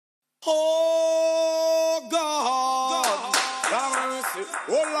Oh God, mercy.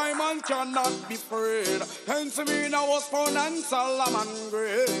 Oh, I man cannot be freed. Hence me now was found on Solomon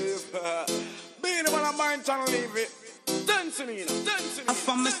grave. Being when I mind to leave it. Dancing. I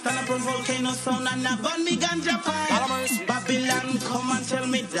found me stand up on volcano sound and I burn me ganja pipe. Babylon come and tell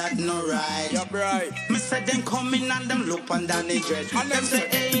me that no right. Yeah, right. Me say them come in and them look on down the dread. And them say,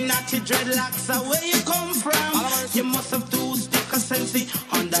 hey, not your dreadlocks, where you come from? You must have two stick of sense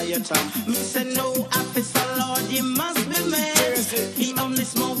under your tongue. Me say, no, officer, Lord, you must be mad. He only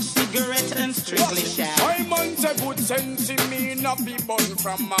smokes cigarette and strictly shag. I man say good sense in me, not be born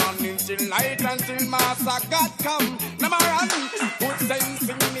from morning till night until Master God come. Never run. Good sense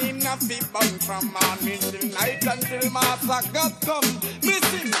in me, not be born from morning till night until Master God come.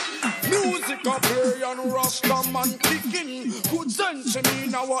 Missing music up play and Rasta man kicking. Good sense in me,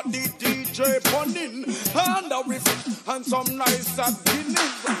 now what the DJ punning. And a riff and some nice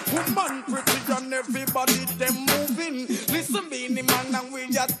Guinness. Woman pretty and everybody them moving. Listen, Beanie Man and we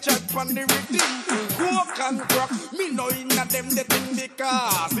just check on the rhythm. Walk and crack, me know inna them the thing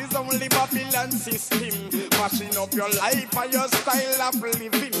because it's only Babylon system. Mashing up your life and your style of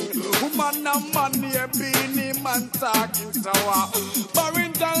living. Woman and man here, Beanie Man talking sour.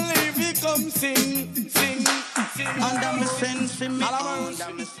 Barrington Levy come sing. Under me sense,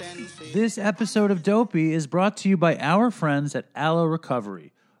 This episode of Dopey is brought to you by our friends at Aloe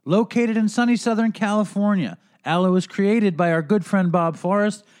Recovery. Located in sunny Southern California, Aloe was created by our good friend Bob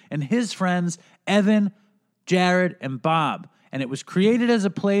Forrest and his friends Evan, Jared, and Bob. And it was created as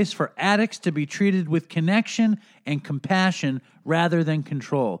a place for addicts to be treated with connection and compassion rather than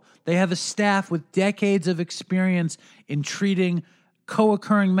control. They have a staff with decades of experience in treating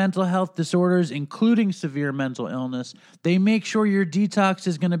co-occurring mental health disorders, including severe mental illness. They make sure your detox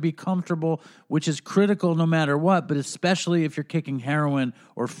is going to be comfortable, which is critical no matter what, but especially if you're kicking heroin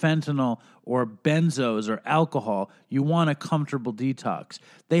or fentanyl or benzos or alcohol, you want a comfortable detox.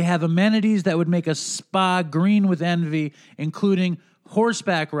 They have amenities that would make a spa green with envy, including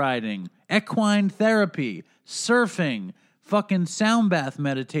horseback riding, equine therapy, surfing, fucking sound bath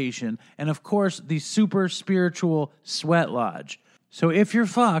meditation, and of course, the super spiritual sweat lodge. So if you're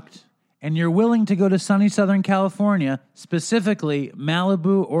fucked and you're willing to go to sunny Southern California, specifically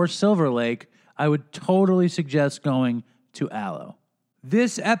Malibu or Silver Lake, I would totally suggest going to Aloe.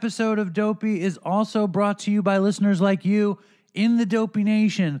 This episode of Dopey is also brought to you by listeners like you in the Dopey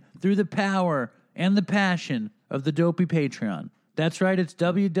Nation through the power and the passion of the Dopey Patreon. That's right, it's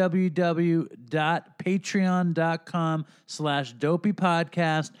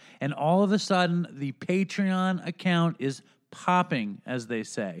www.patreon.com/dopeypodcast, and all of a sudden, the Patreon account is popping, as they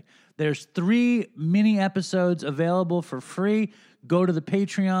say. There's 3 mini episodes available for free. Go to the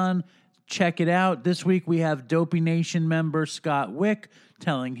Patreon, check it out. This week we have Dopey Nation member Scott Wick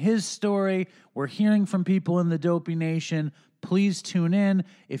telling his story. We're hearing from people in the Dopey Nation. Please tune in.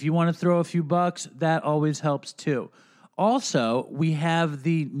 If you want to throw a few bucks, that always helps too. Also, we have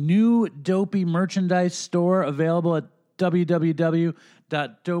the new Dopey merchandise store available at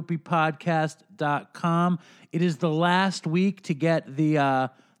www.dopeypodcast.com. It is the last week to get the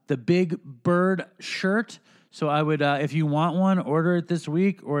Big Bird shirt. So I would, if you want one, order it this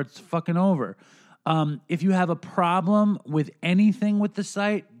week or it's fucking over. If you have a problem with anything with the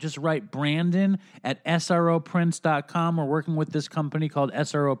site, just write Brandon at sroprints.com. We're working with this company called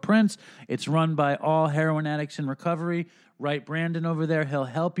SRO Prints. It's run by all heroin addicts in recovery. Write Brandon over there. He'll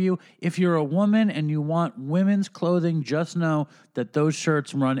help you. If you're a woman and you want women's clothing, just know that those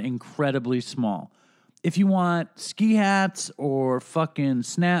shirts run incredibly small. If you want ski hats or fucking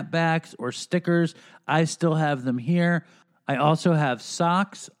snapbacks or stickers, I still have them here. I also have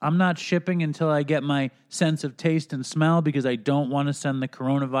socks. I'm not shipping until I get my sense of taste and smell because I don't want to send the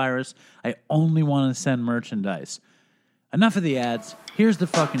coronavirus. I only want to send merchandise. Enough of the ads. Here's the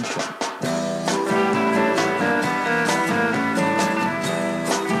fucking show.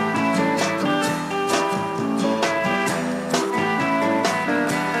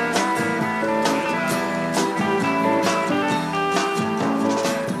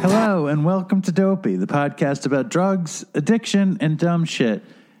 Hello, and welcome to Dopey, the podcast about drugs, addiction, and dumb shit.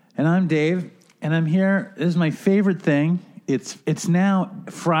 And I'm Dave, and I'm here. This is my favorite thing. It's now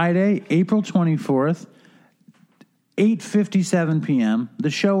Friday, April 24th, 8:57 p.m.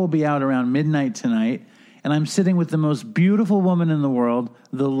 The show will be out around midnight tonight, and I'm sitting with the most beautiful woman in the world,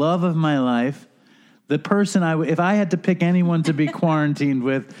 the love of my life, the person if I had to pick anyone to be quarantined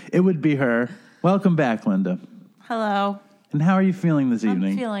with, it would be her. Welcome back, Linda. Hello. And how are you feeling this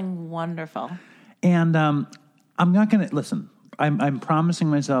evening? I'm feeling wonderful. And I'm not going to, listen, I'm promising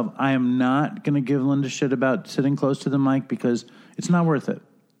myself I am not going to give Linda shit about sitting close to the mic because it's not worth it.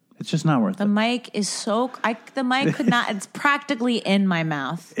 It's just not worth The it. mic is the mic could not, it's practically in my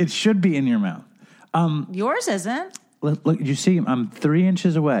mouth. It should be in your mouth. Yours isn't. Look, you see, I'm 3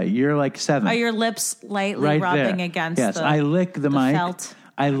 inches away. You're like 7. Are your lips lightly right rubbing there. against Yes, the I lick the mic. felt?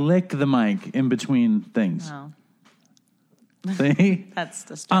 I lick the mic in between things. Oh. See? That's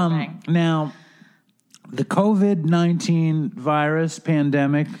disturbing. Now, the COVID-19 virus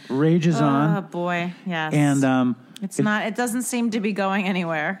pandemic rages on. Oh, boy. Yes. And it doesn't seem to be going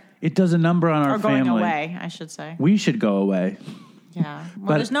anywhere. it does a number on our Or going family. away, I should say. We should go away. Yeah. Well,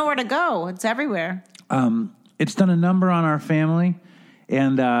 But- there's nowhere to go. It's everywhere. It's done a number on our family.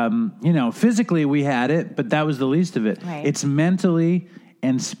 And, physically we had it, but that was the least of it. Right. It's mentally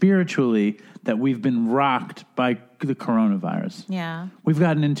and spiritually that we've been rocked by the coronavirus. Yeah. We've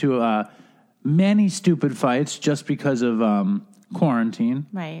gotten into many stupid fights just because of quarantine.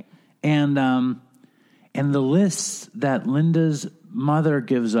 Right. And the lists that Linda's mother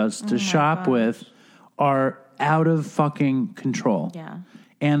gives us to shop with are out of fucking control. Yeah.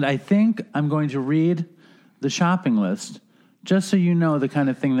 And I think I'm going to read the shopping list just so you know the kind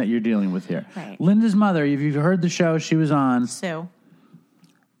of thing that you're dealing with here. Right. Linda's mother, if you've heard the show she was on, Sue.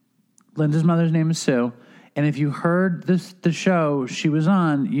 Linda's mother's name is Sue. And if you heard the show she was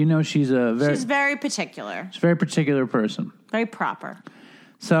on, you know she's very particular. she's a very particular person. Very proper.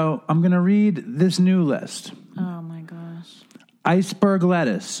 So I'm going to read this new list. Oh, my gosh. Iceberg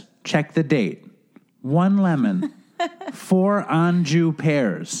lettuce, check the date. 1 lemon, 4 Anjou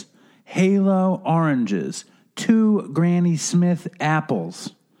pears, Halo oranges, 2 Granny Smith apples,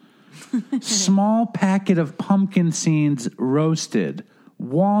 small packet of pumpkin seeds roasted,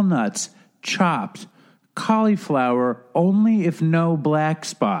 walnuts chopped, cauliflower only if no black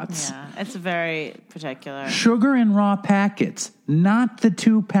spots. Yeah, it's very particular. Sugar in raw packets, not the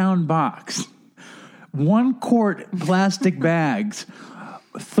 2-pound box. 1 quart plastic bags.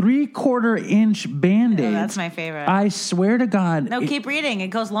 3/4-inch Band-Aids. Oh, that's my favorite. I swear to God. No, keep reading. It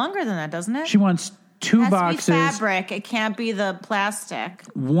goes longer than that, doesn't it? She wants 2 it has boxes. to be fabric. It can't be the plastic.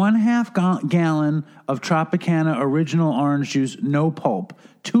 1/2 gallon of Tropicana original orange juice, no pulp.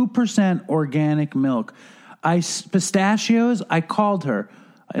 2% organic milk. Pistachios, I called her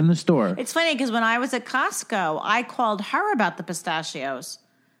in the store. It's funny because when I was at Costco, I called her about the pistachios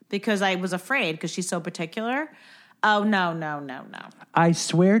because I was afraid because she's so particular. Oh, no. I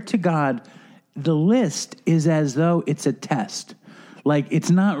swear to God, the list is as though it's a test. Like, it's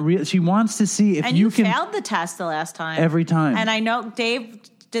not real. She wants to see if and you you can. failed the test the last time. Every time. And I know Dave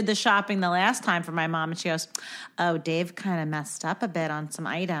did the shopping the last time for my mom, and she goes, oh, Dave kind of messed up a bit on some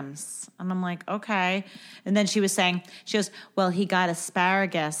items. And I'm like, okay. And then she goes, well, he got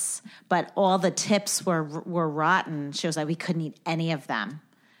asparagus, but all the tips were rotten. She was like, we couldn't eat any of them.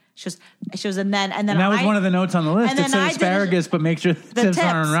 She was, and then and that was one of the notes on the list. It said asparagus, but make sure the tips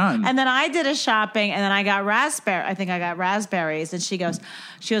aren't rotten. And then I did a shopping, and then I got raspberries, and she goes,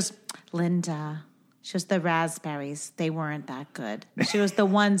 Linda, she goes, the raspberries, they weren't that good. She goes, the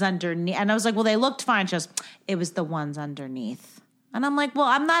ones underneath. And I was like, well, they looked fine. She goes, it was the ones underneath. And I'm like, well,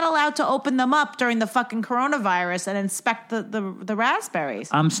 I'm not allowed to open them up during the fucking coronavirus and inspect the raspberries.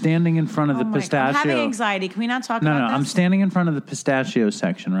 I'm standing in front of the pistachio. I'm having anxiety. Can we not talk about this? No, I'm standing in front of the pistachio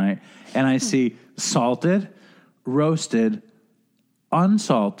section, right? And I see salted, roasted,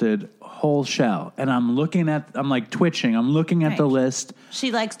 unsalted, whole shell. And I'm like twitching. I'm looking at the list.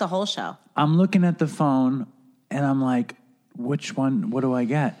 She likes the whole shell. I'm looking at the phone, and I'm like, which one, what do I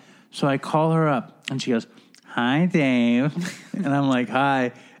get? So I call her up, and she goes, hi, Dave. And I'm like,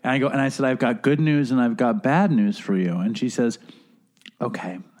 hi. And I said, I've got good news and I've got bad news for you. And she says,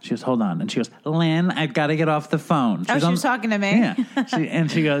 okay. She goes, hold on. And she goes, Lynn, I've got to get off the phone. She was talking to me? Yeah.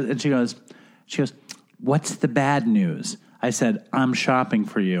 She goes, what's the bad news? I said, I'm shopping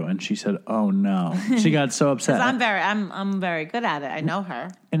for you. And she said, oh no. She got so upset. I'm very good at it. I know her.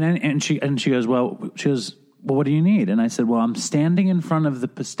 And she goes, well, what do you need? And I said, well, I'm standing in front of the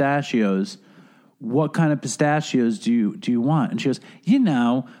pistachios. What kind of pistachios do you want? And she goes,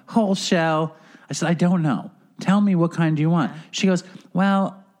 whole shell. I said, I don't know. Tell me what kind do you want? She goes,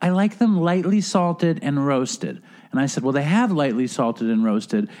 well, I like them lightly salted and roasted. And I said, well, they have lightly salted and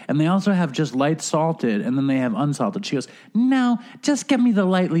roasted, and they also have just light salted, and then they have unsalted. She goes, no, just get me the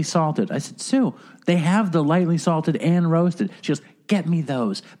lightly salted. I said, Sue, they have the lightly salted and roasted. She goes, get me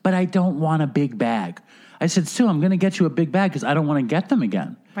those, but I don't want a big bag. I said, Sue, I'm going to get you a big bag because I don't want to get them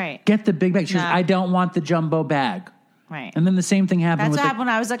again. Right. Get the big bag. She goes, I don't want the jumbo bag. Right. And then the same thing happened. That's what happened when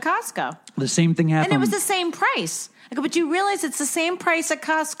I was at Costco. The same thing happened. And it was the same price. I go, but you realize it's the same price at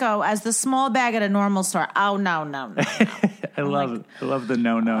Costco as the small bag at a normal store. Oh, no. I love the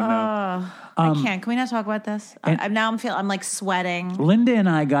no. I can't. Can we not talk about this? I'm like sweating. Linda and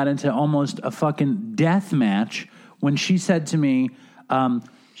I got into almost a fucking death match when she said to me,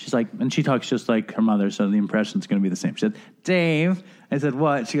 she's like, and she talks just like her mother, so the impression's going to be the same. She said, Dave. I said,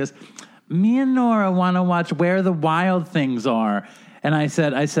 what? She goes, me and Nora want to watch Where the Wild Things Are. And I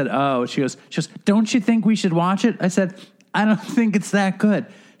said, oh. She goes, don't you think we should watch it? I said, I don't think it's that good.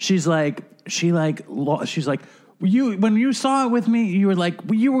 She's like, when you saw it with me, you were like,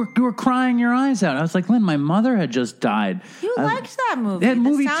 you were crying your eyes out. I was like, Lynn, my mother had just died. You liked that movie.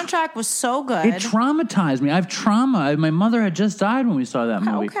 The soundtrack was so good. It traumatized me. I have trauma. My mother had just died when we saw that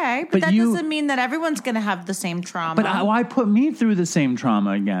movie. Okay, but that doesn't mean that everyone's going to have the same trauma. But why put me through the same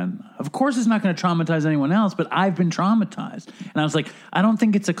trauma again? Of course it's not going to traumatize anyone else, but I've been traumatized. And I was like, I don't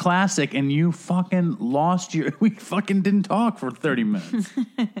think it's a classic, and you fucking lost we fucking didn't talk for 30 minutes.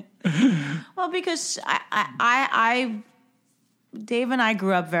 Well, because Dave and I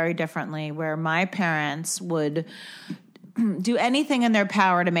grew up very differently, where my parents would do anything in their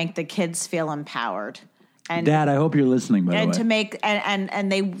power to make the kids feel empowered. And Dad, I hope you're listening, by the way. And to make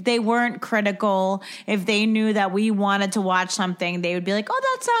and they weren't critical. If they knew that we wanted to watch something, they would be like, "Oh,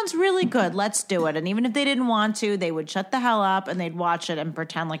 that sounds really good. Let's do it." And even if they didn't want to, they would shut the hell up and they'd watch it and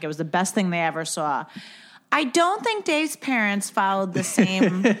pretend like it was the best thing they ever saw. I don't think Dave's parents followed the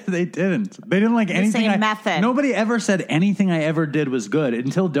same. They didn't. They didn't like anything. Same method. Nobody ever said anything I ever did was good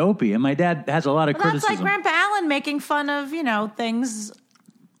until Dopey. And my dad has a lot of criticism. That's like Grandpa Allen making fun of things.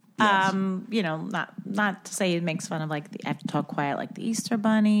 Yes. Not to say he makes fun of I have to talk quiet like the Easter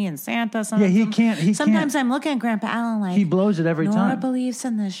Bunny and Santa. He can't. Sometimes I'm looking at Grandpa Allen like he blows it every time. Nora believes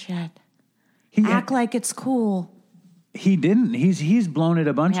in this shit. Act like it's cool. He didn't. He's blown it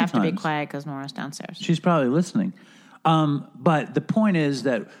a bunch of times. You have to be quiet because Nora's downstairs. She's probably listening. But the point is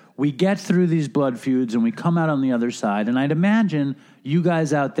that we get through these blood feuds and we come out on the other side. And I'd imagine you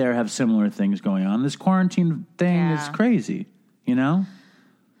guys out there have similar things going on. This quarantine thing is crazy, you know?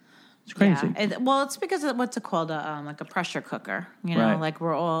 It's crazy. Yeah. It's because of what's it called? Like a pressure cooker. You know, right. Like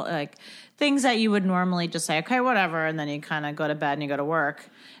we're all like things that you would normally just say, okay, whatever. And then you kind of go to bed and you go to work.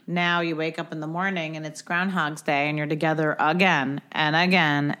 Now you wake up in the morning and it's Groundhog's Day and you're together again and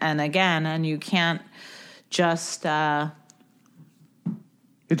again and again. And you can't just,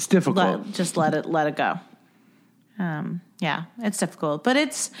 it's difficult. Let it go. Yeah, it's difficult, but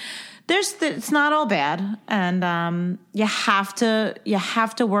it's not all bad, and you have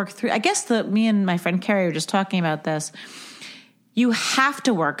to work through. I guess me and my friend Carrie were just talking about this. You have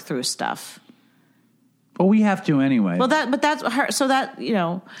to work through stuff. Well, we have to anyway. Well, that's her. So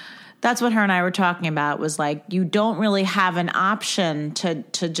that's what her and I were talking about. Was like you don't really have an option to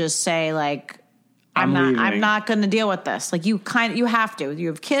just say like I'm not going to deal with this. Like you have to. You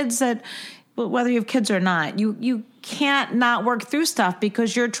have kids that. Whether you have kids or not, you can't not work through stuff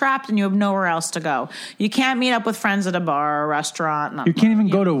because you're trapped and you have nowhere else to go. You can't meet up with friends at a bar or a restaurant. You can't even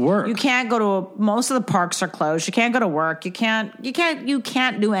go to work. You can't go to most of the parks are closed. You can't go to work. You can't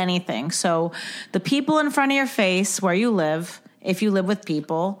do anything. So the people in front of your face where you live, if you live with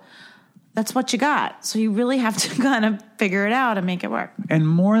people, that's what you got. So you really have to kind of figure it out and make it work. And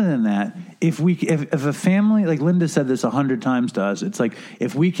more than that, if a family, like Linda said this 100 times to us, it's like,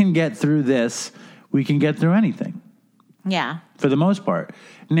 if we can get through this, we can get through anything. Yeah. For the most part.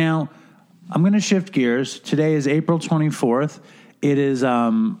 Now, I'm going to shift gears. Today is April 24th. It is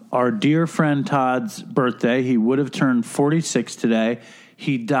our dear friend Todd's birthday. He would have turned 46 today.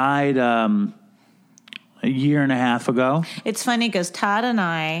 He died a year and a half ago. It's funny because Todd and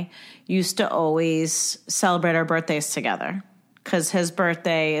I used to always celebrate our birthdays together because his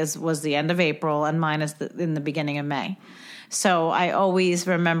birthday was the end of April and mine is in the beginning of May. So I always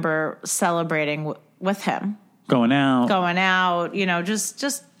remember celebrating with him. Going out,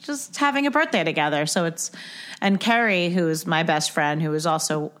 just having a birthday together. So and Carrie, who's my best friend, who is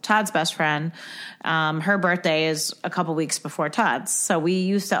also Todd's best friend, her birthday is a couple weeks before Todd's. So we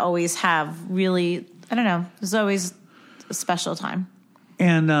used to always have really, I don't know, it was always a special time.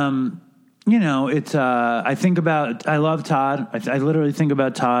 And, it's, I love Todd. I literally think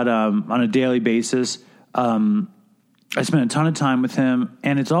about Todd on a daily basis. I spent a ton of time with him.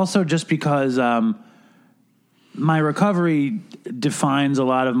 And it's also just because my recovery defines a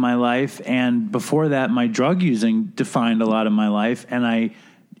lot of my life. And before that, my drug using defined a lot of my life. And I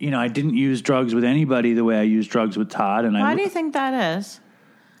didn't use drugs with anybody the way I use drugs with Todd. And why do you think that is?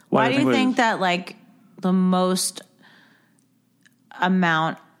 Why do you think that like the most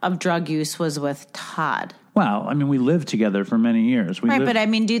amount of drug use was with Todd? Well, I mean, we lived together for many years. But I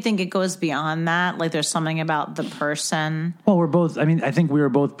mean, do you think it goes beyond that? Like, there's something about the person. Well, I think we were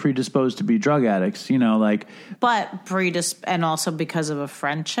both predisposed to be drug addicts, But and also because of a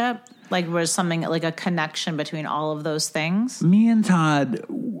friendship? Like, was something like a connection between all of those things? Me and Todd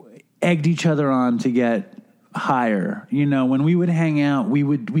egged each other on to get higher. When we would hang out, we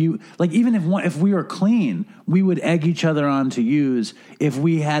even if we were clean, we would egg each other on to use. If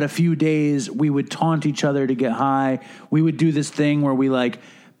we had a few days, we would taunt each other to get high. We would do this thing where we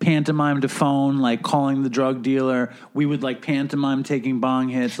pantomime to phone, calling the drug dealer. We would pantomime taking bong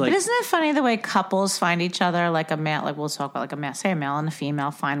hits. But isn't it funny the way couples find each other? Like a male, we'll talk about a male and a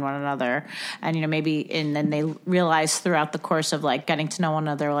female find one another, and and then they realize throughout the course of getting to know one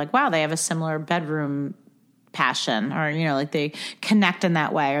another, wow, they have a similar bedroom passion, or they connect in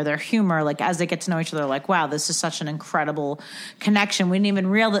that way, or their humor, as they get to know each other, wow, this is such an incredible connection. We didn't even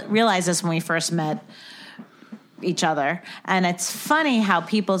realize this when we first met each other. And it's funny how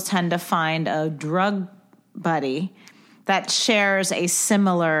people tend to find a drug buddy that shares a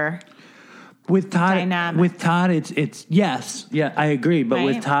similar dynamic. With Todd, it's yes, yeah, I agree. But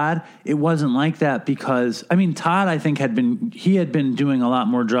with Todd, it wasn't like that because Todd, I think had been doing a lot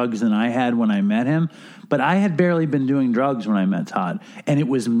more drugs than I had when I met him. But I had barely been doing drugs when I met Todd, and it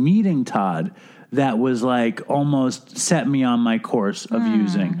was meeting Todd that was almost set me on my course of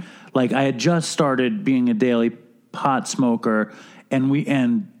using. I had just started being a daily pot smoker,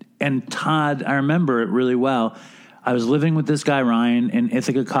 and Todd, I remember it really well. I was living with this guy, Ryan, in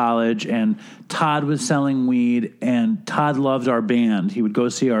Ithaca College, and Todd was selling weed, and Todd loved our band. He would go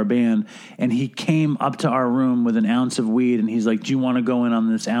see our band, and he came up to our room with an ounce of weed, and he's like, do you want to go in on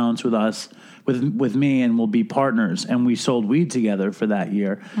this ounce with us, with me, and we'll be partners? And we sold weed together for that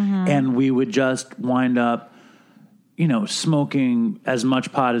year, and we would just wind up smoking as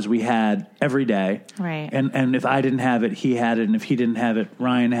much pot as we had every day. Right. And if I didn't have it, he had it. And if he didn't have it,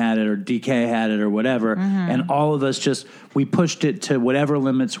 Ryan had it, or DK had it, or whatever. And all of us we pushed it to whatever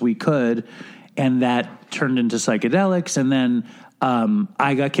limits we could. And that turned into psychedelics. And then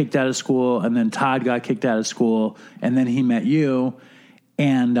I got kicked out of school. And then Todd got kicked out of school. And then he met you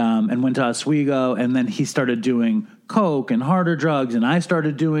and went to Oswego. And then he started doing coke and harder drugs, and I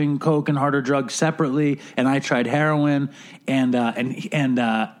started doing coke and harder drugs separately, and I tried heroin, and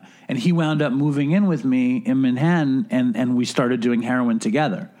he wound up moving in with me in Manhattan, and we started doing heroin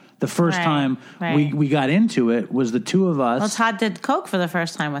together. The first time we got into it was the two of us. Well, Todd did coke for the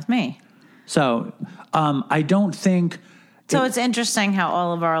first time with me. So I don't think... So it's interesting how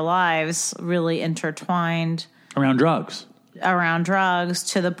all of our lives really intertwined. Around drugs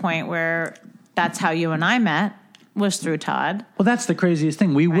to the point where that's how you and I met. Was through Todd. Well, that's the craziest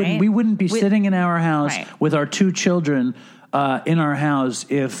thing. We wouldn't be sitting in our house with our two children in our house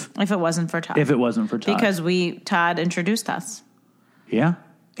if it wasn't for Todd. Because Todd introduced us. Yeah.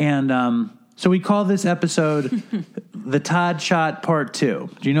 And so we call this episode The Todd Shot Part 2.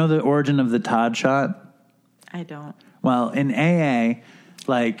 Do you know the origin of the Todd Shot? I don't. Well, in AA,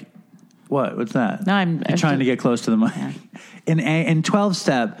 what's that? No, You're trying to get close to the mic. Yeah. In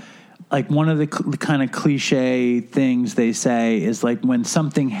 12-step, one of the kind of cliche things they say is when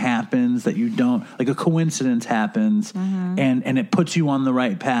something happens that you don't, a coincidence happens and it puts you on the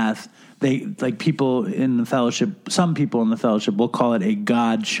right path. They people in the fellowship, some people in the fellowship will call it a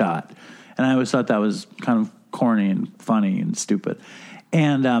God shot. And I always thought that was kind of corny and funny and stupid.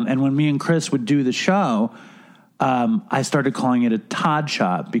 And when me and Chris would do the show, I started calling it a Todd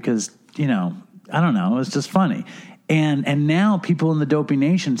shot because, I don't know, it was just funny. And now people in the Dopey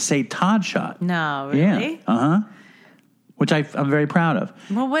Nation say Todd shot. No, really? Yeah. Which I'm very proud of.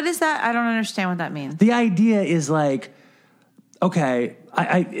 Well, what is that? I don't understand what that means. The idea is okay,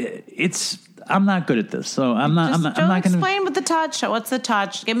 I'm not good at this, so I'm not going to explain what the Todd shot. What's the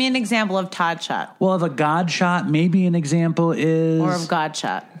Todd? Give me an example of Todd shot. Well, of a God shot, maybe an example is, or of God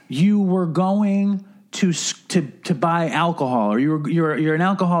shot. You were going to buy alcohol, or you're an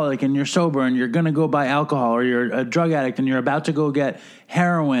alcoholic and you're sober and you're going to go buy alcohol, or you're a drug addict and you're about to go get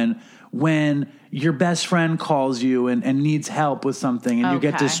heroin when your best friend calls you and needs help with something, and you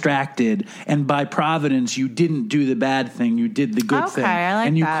get distracted, and by providence you didn't do the bad thing, you did the good thing,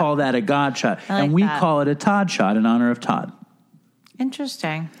 and you call that a God shot, and we call it a Todd shot in honor of Todd.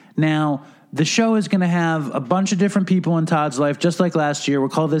 Interesting. Now, the show is going to have a bunch of different people in Todd's life, just like last year. We'll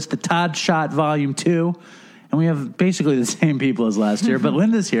call this the Todd Shot Volume 2. And we have basically the same people as last year, but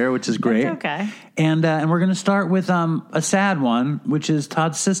Linda's here, which is great. That's okay. And we're going to start with a sad one, which is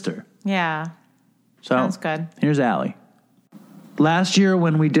Todd's sister. Yeah. So sounds good. Here's Allie. Last year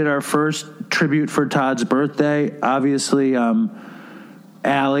when we did our first tribute for Todd's birthday, obviously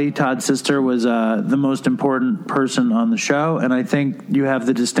Allie, Todd's sister, was the most important person on the show, and I think you have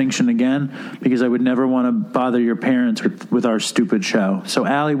the distinction again because I would never want to bother your parents with our stupid show. So,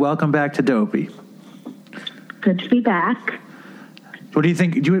 Allie, welcome back to Dopey. Good to be back. What do you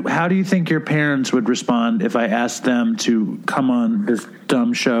think? How do you think your parents would respond if I asked them to come on this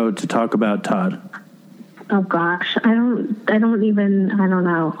dumb show to talk about Todd? Oh gosh, I don't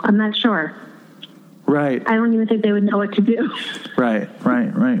know. I'm not sure. Right. I don't even think they would know what to do. Right.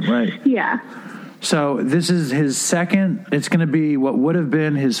 Yeah. So this is his second. It's going to be what would have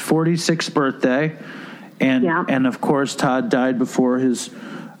been his 46th birthday, and of course Todd died before his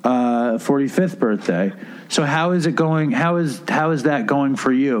 45th birthday. So how is it going? How is that going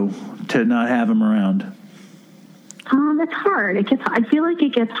for you to not have him around? It's hard. I feel like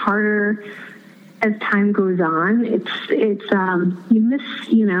it gets harder as time goes on. You miss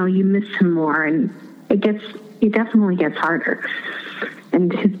him more, and it definitely gets harder.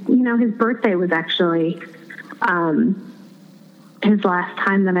 And his birthday was actually his last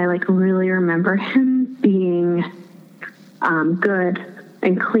time that I really remember him being good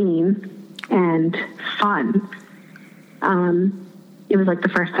and clean and fun. It was the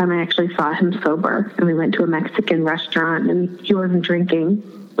first time I actually saw him sober, and we went to a Mexican restaurant and he wasn't drinking,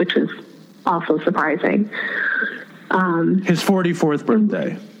 which was also surprising. His 44th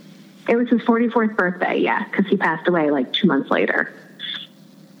birthday. It was his 44th birthday, yeah, because he passed away 2 months later.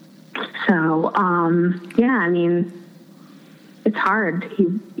 So, it's hard.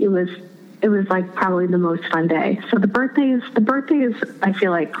 It was probably the most fun day. So the birthday is I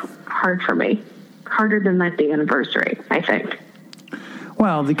feel hard for me, harder than the anniversary, I think.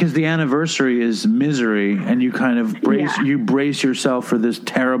 Well, because the anniversary is misery, and you kind of brace yourself for this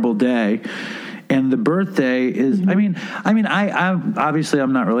terrible day, and the birthday is. Mm-hmm. I obviously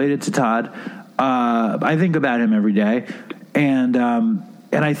I'm not related to Todd. I think about him every day, and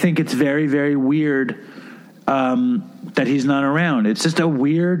I think it's very, very weird that he's not around. It's just a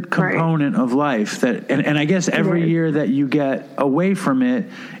weird component of life and I guess every year that you get away from it,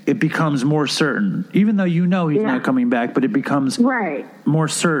 it becomes more certain. Even though he's not coming back, but it becomes more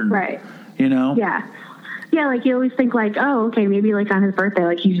certain. Right. Yeah. Yeah, you always think oh, okay, maybe on his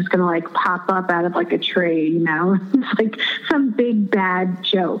birthday, he's just gonna pop up out of a tree, It's some big bad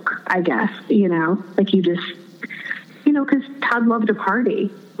joke, I guess, you just because Todd loved to party.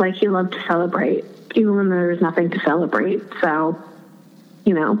 He loved to celebrate, even when there was nothing to celebrate. So,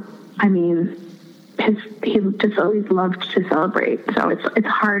 he just always loved to celebrate. So it's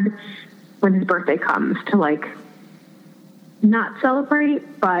hard when his birthday comes to not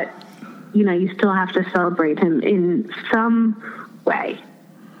celebrate, but you still have to celebrate him in some way,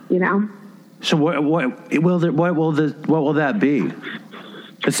 So what will that be?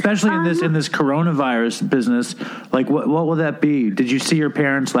 Especially in this coronavirus business, what will that be? Did you see your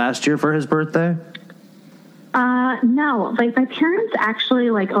parents last year for his birthday? No, my parents actually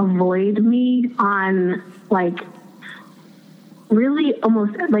avoid me on really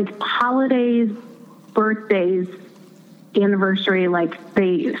almost holidays, birthdays, anniversary.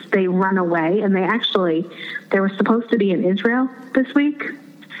 They run away, and they were supposed to be in Israel this week,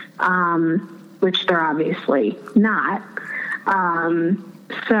 which they're obviously not.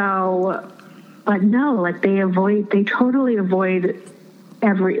 So, but no, they totally avoid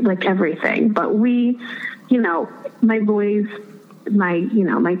everything. But we, my boys,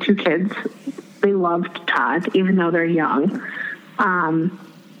 my two kids, they loved Todd, even though they're young.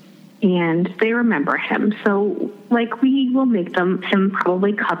 And they remember him. So we will make him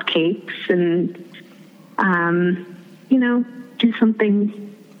probably cupcakes and, do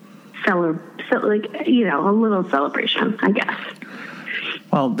something, a little celebration, I guess.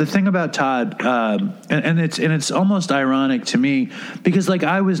 Well, the thing about Todd, and it's almost ironic to me because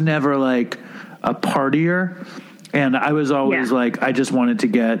I was never a partier, and I was always I just wanted to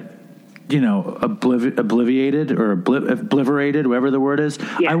get obliviated or obliterated, whatever the word is.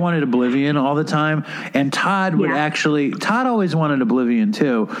 Yeah. I wanted oblivion all the time, and Todd would Todd always wanted oblivion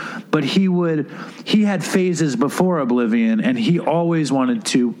too, but he had phases before oblivion, and he always wanted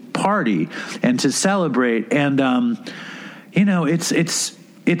to party and to celebrate, and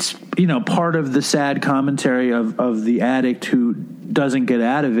it's part of the sad commentary of the addict who doesn't get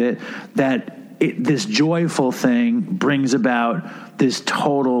out of it, that this joyful thing brings about this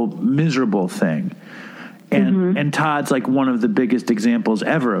total miserable thing. And Todd's one of the biggest examples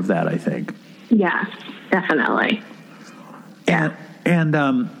ever of that, I think. Yeah, definitely. Yeah. And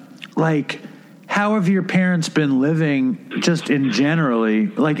how have your parents been living just in generally?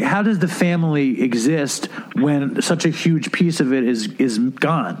 How does the family exist when such a huge piece of it is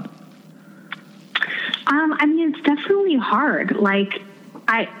gone? It's definitely hard.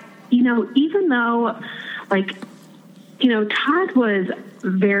 even though, like, Todd was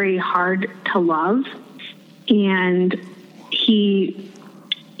very hard to love, and he,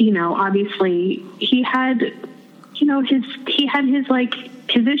 obviously he had,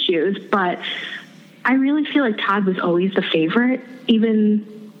 his issues, but I really feel like Todd was always the favorite,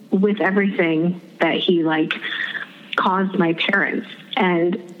 even with everything that he caused my parents.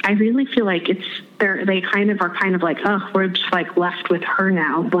 And I really feel like they kind of like, oh, we're just left with her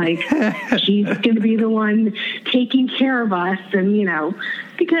now. She's going to be the one taking care of us. And,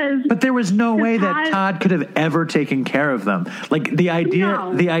 because. But there was no way that Todd could have ever taken care of them. The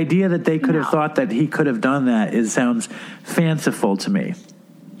idea that they could have thought that he could have done that sounds fanciful to me.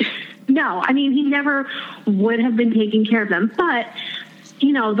 No, I mean, he never would have been taking care of them. But,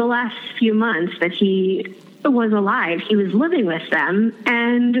 the last few months that he was alive, he was living with them,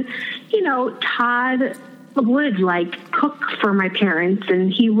 and Todd would cook for my parents,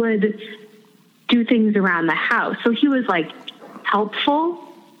 and he would do things around the house, so he was helpful,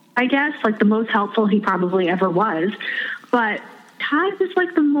 I guess, the most helpful he probably ever was. But Todd was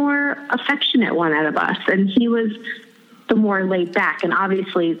the more affectionate one out of us, and he was the more laid back, and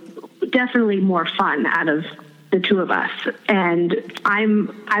obviously definitely more fun out of the two of us. And I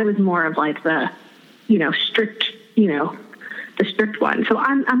was more of the strict, the strict one. So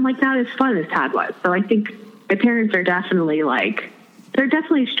I'm not as fun as Todd was. So I think my parents are definitely they're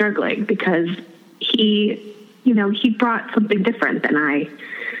definitely struggling because he brought something different than I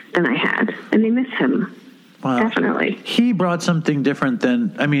had, and they miss him. Wow. Definitely. He brought something different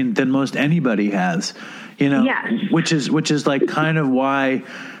than most anybody has, yes. which is kind of why,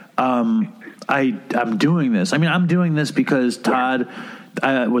 I'm doing this. I'm doing this because Todd,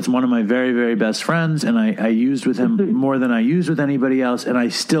 was one of my very, very best friends, and I used with him more than I used with anybody else, and I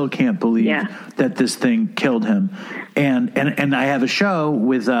still can't believe that this thing killed him. And I have a show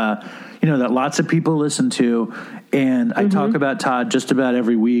with that lots of people listen to, and I talk about Todd just about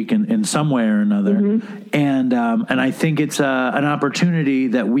every week in some way or another. And I think it's an opportunity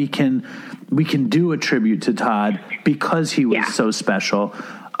that we can do a tribute to Todd because he was so special.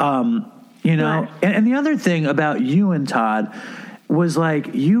 And the other thing about you and Todd was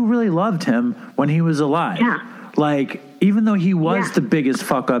you really loved him when he was alive. Yeah. Even though he was the biggest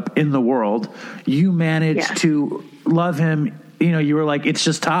fuck up in the world, you managed to love him. You were it's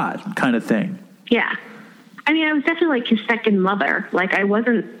just Todd kind of thing. Yeah. I was definitely his second mother. I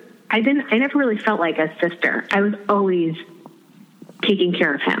never really felt like a sister. I was always taking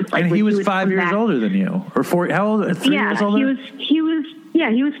care of him. And he was 5 years older than you, or 4. How old? 3 years older? He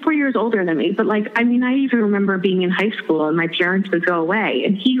was 4 years older than me. But I even remember being in high school and my parents would go away,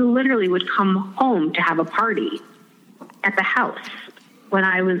 and he literally would come home to have a party at the house when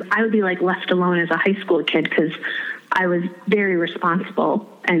I would be left alone as a high school kid because I was very responsible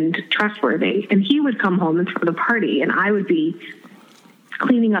and trustworthy. And he would come home and throw the party, and I would be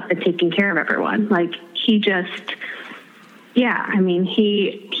cleaning up and taking care of everyone. He just,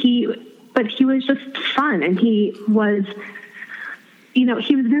 but he was just fun, and he was, he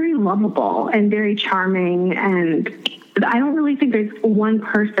was very lovable and very charming. And I don't really think there's one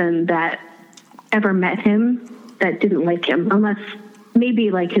person that ever met him that didn't like him, unless maybe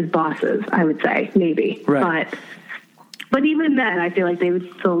his bosses, I would say, maybe. Right. But even then, I feel they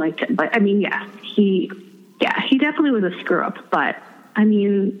would still like him. But he definitely was a screw up. But I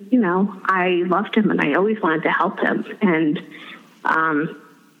loved him, and I always wanted to help him. And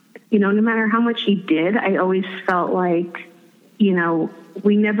no matter how much he did, I always felt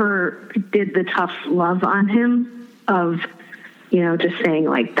we never did the tough love on him of, just saying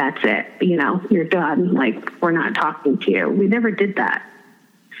that's it, you're done. We're not talking to you. We never did that.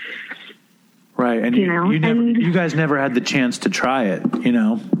 Right. And you guys never had the chance to try it,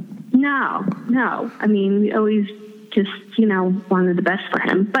 No. We always just, wanted the best for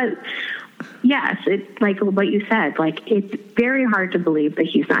him. But yes, it's what you said, it's very hard to believe that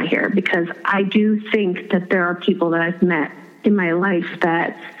he's not here, because I do think that there are people that I've met in my life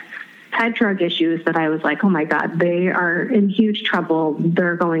that had drug issues that I was oh my God, they are in huge trouble.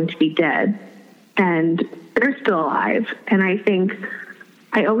 They're going to be dead, and they're still alive. And I think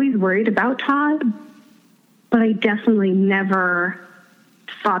I always worried about Todd, but I definitely never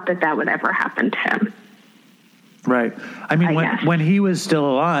thought that would ever happen to him. Right. When he was still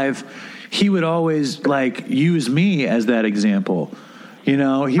alive, he would always use me as that example. He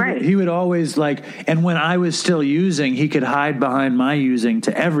would always and when I was still using, he could hide behind my using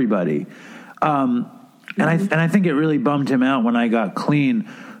to everybody. And I think it really bummed him out when I got clean,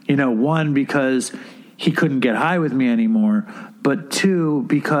 one, because he couldn't get high with me anymore, but two,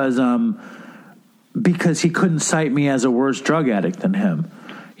 because he couldn't cite me as a worse drug addict than him.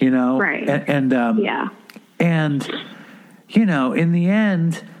 you know? Right. And yeah. And, you know, in the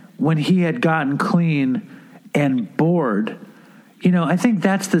end, when he had gotten clean and bored, you know, I think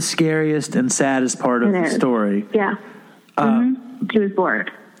that's the scariest and saddest part of the story. Yeah. He was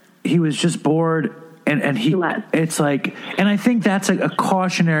bored. He was just bored, and he it's like, and I think that's a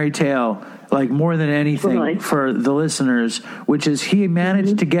cautionary tale, like more than anything for the listeners, which is he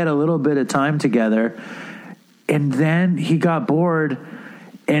managed to get a little bit of time together, and then he got bored,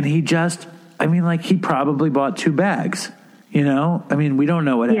 and he just, I mean, like, he probably bought 2 bags. You know, I mean, we don't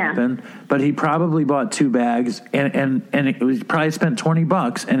know what happened, but he probably bought 2 bags, and it was probably spent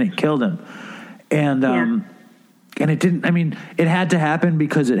 $20, and it killed him. And and it didn't. I mean, it had to happen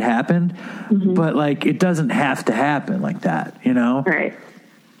because it happened, but like, it doesn't have to happen like that. You know, right?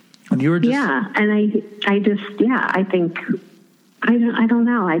 And you were just and I just I think I don't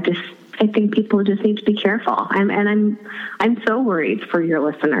know. I think people just need to be careful. I'm so worried for your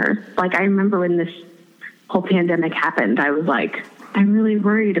listeners. Like, I remember when this whole pandemic happened, I was like, I'm really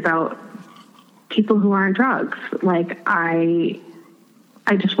worried about people who are on drugs. Like, I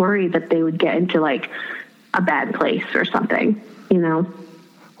just worried that they would get into like a bad place or something, you know?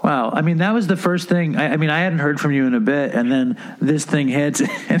 Wow. I mean, that was the first thing. I mean, I hadn't heard from you in a bit, and then this thing hits,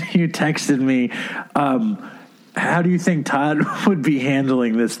 and you texted me, how do you think Todd would be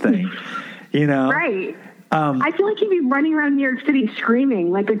handling this thing? You know? Right. I feel like he'd be running around New York City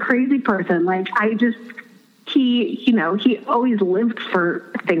screaming like a crazy person. Like, he always lived for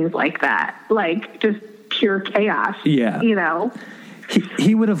things like that, like just pure chaos. Yeah. You know?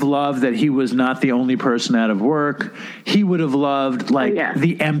 He would have loved that he was not the only person out of work. He would have loved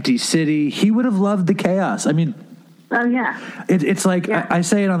the empty city. He would have loved the chaos. I mean, it's like I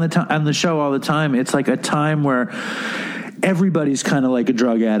say it on the show all the time. It's like a time where everybody's kind of like a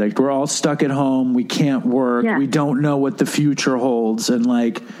drug addict. We're all stuck at home. We can't work. We don't know what the future holds. And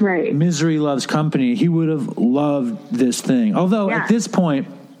like, misery loves company. He would have loved this thing. Although at this point,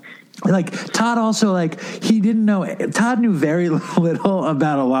 like, Todd also, like, he didn't know, Todd knew very little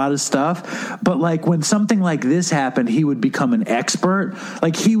about a lot of stuff, but like, when something like this happened, he would become an expert.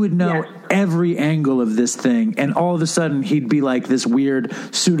 Like, he would know every angle of this thing, and all of a sudden he'd be like this weird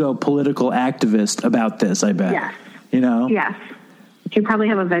pseudo political activist about this, I bet. Yes. You know? Yes. He'd probably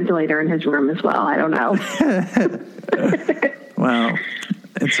have a ventilator in his room as well. I don't know. Wow.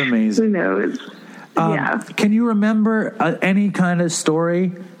 It's amazing. Who knows? Can you remember any kind of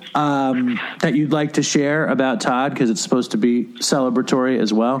story that you'd like to share about Todd, because it's supposed to be celebratory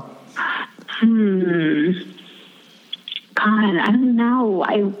as well? God, I don't know.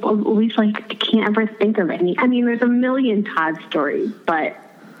 I always I can't ever think of any. I mean, there's a million Todd stories, but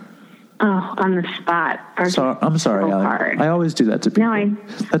on the spot. I'm sorry, so Alec. I always do that to people. No,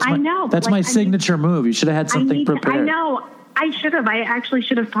 I know. That's my signature move. You should have had something prepared. I know. I should have. I actually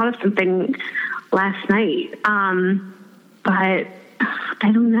should have thought of something last night. But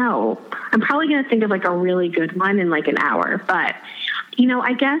I don't know. I'm probably going to think of like a really good one in like an hour. But, you know,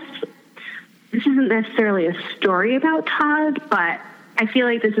 I guess this isn't necessarily a story about Todd, but I feel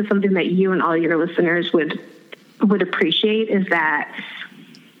like this is something that you and all your listeners would appreciate, is that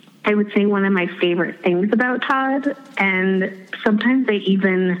I would say one of my favorite things about Todd, and sometimes I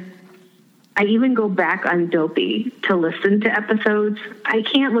even go back on Dopey to listen to episodes. I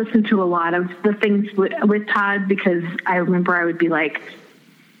can't listen to a lot of the things with Todd, because I remember I would be like,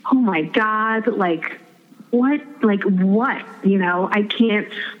 oh my God, like what, you know, I can't,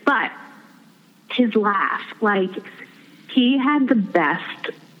 but his laugh, like, he had the best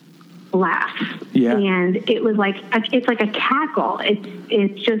laugh. Yeah. And it was like, it's like a cackle.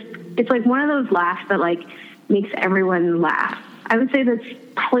 It's like one of those laughs that like makes everyone laugh. I would say that's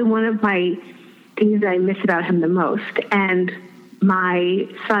probably one of my things that I miss about him the most. And my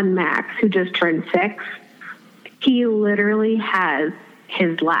son, Max, who just turned 6, he literally has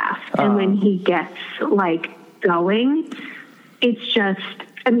his laugh. And when he gets like going, it's just,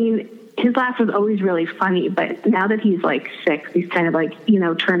 I mean, his laugh was always really funny, but now that he's like 6, he's kind of like, you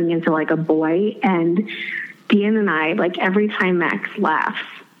know, turning into like a boy. And Dean and I, like, every time Max laughs,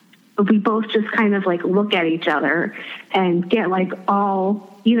 we both just kind of like look at each other and get like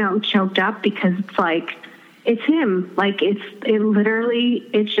all, you know, choked up, because it's like, it's him. Like, it's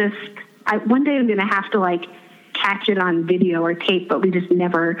just, one day I'm going to have to like catch it on video or tape, but we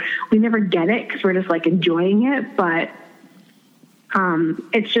never get it, because we're just like enjoying it. But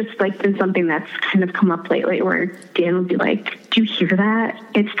it's just like been something that's kind of come up lately, where Dan will be like, do you hear that?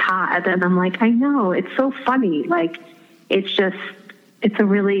 It's Todd. And I'm like, I know, it's so funny. Like, it's a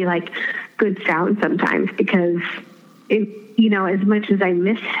really like good sound sometimes, because it, you know, as much as I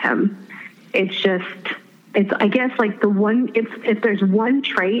miss him, it's just, it's, I guess, like if there's one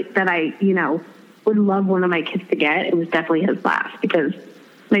trait that I, would love one of my kids to get, it was definitely his laugh, because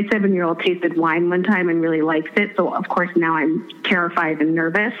my 7-year-old tasted wine one time and really likes it. So of course now I'm terrified and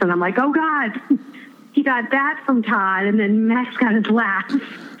nervous, and I'm like, oh God, he got that from Todd, and then Max got his laugh.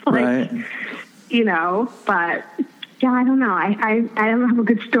 Right. But yeah, I don't know. I don't have a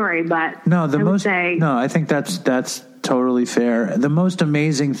good story, but no, I think that's totally fair. The most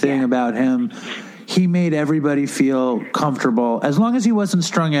amazing thing about him, he made everybody feel comfortable. As long as he wasn't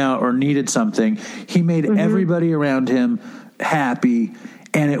strung out or needed something, he made everybody around him happy.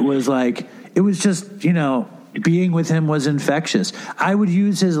 And it was just, being with him was infectious. I would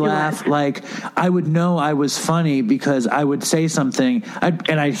use his laugh like I would know I was funny because I would say something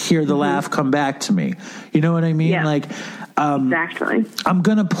and I'd hear the laugh come back to me. You know what I mean? Yeah. Exactly. I'm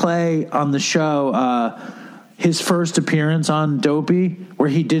going to play on the show his first appearance on Dopey, where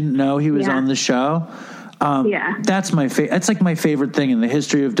he didn't know he was on the show. That's my favorite. That's like my favorite thing in the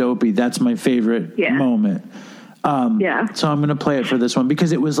history of Dopey. That's my favorite moment. So I'm going to play it for this one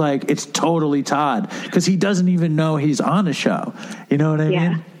because it was it's totally Todd, because he doesn't even know he's on a show. You know what I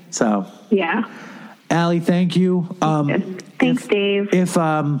mean? So Allie, thank you. Thanks, Dave.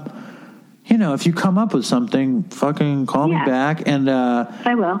 If you come up with something, fucking call me back, and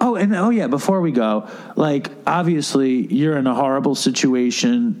I will. Before we go, obviously you're in a horrible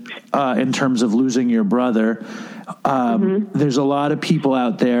situation in terms of losing your brother. There's a lot of people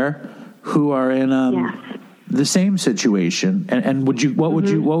out there who are in the same situation, and what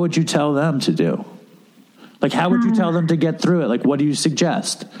would you tell them to do? How would you tell them to get through it? What do you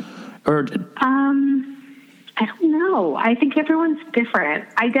suggest? Or I don't know. I think everyone's different.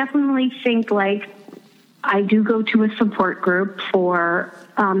 I definitely think I do go to a support group for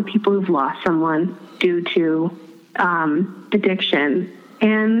people who've lost someone due to addiction,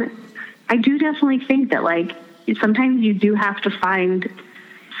 and I do definitely think that sometimes you do have to find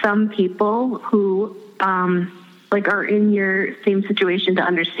some people who are in your same situation to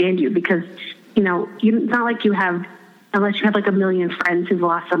understand you, because it's not like you have, unless you have a million friends who've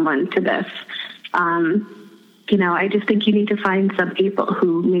lost someone to this. I just think you need to find some people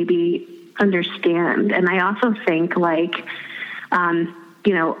who maybe understand. And I also think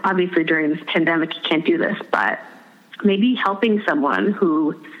obviously during this pandemic you can't do this, but maybe helping someone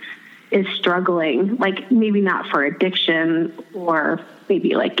who is struggling, maybe not for addiction, or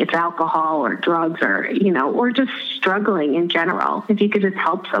maybe it's alcohol or drugs, or or just struggling in general. If you could just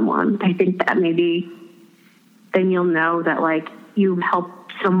help someone, I think that maybe then you'll know that you help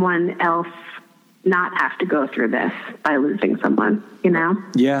someone else not have to go through this by losing someone,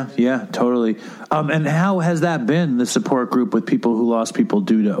 Yeah, totally. And how has that been, the support group with people who lost people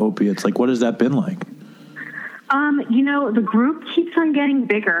due to opiates? What has that been like? The group keeps on getting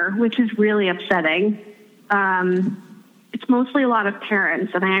bigger, which is really upsetting. It's mostly a lot of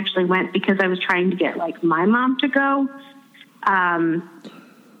parents, and I actually went because I was trying to get my mom to go. And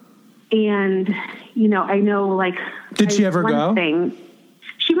I know did she ever go?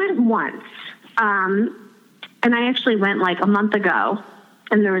 She went once. And I actually went a month ago,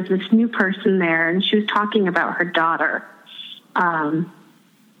 and there was this new person there, and she was talking about her daughter. And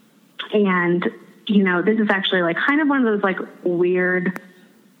this is actually kind of one of those weird,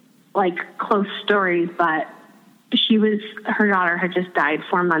 close stories, but her daughter had just died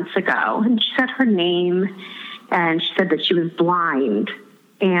 4 months ago, and she said her name, and she said that she was blind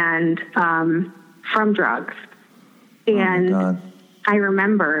and from drugs. And I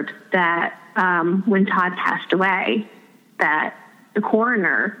remembered that when Todd passed away, that the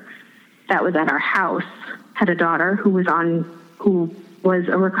coroner that was at our house had a daughter who was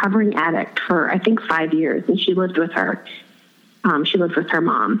a recovering addict for, I think, 5 years, and she lived with her. She lived with her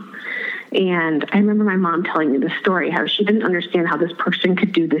mom. And I remember my mom telling me the story, how she didn't understand how this person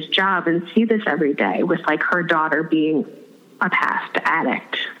could do this job and see this every day with her daughter being a past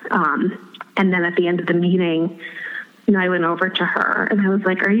addict. And then at the end of the meeting, I went over to her and I was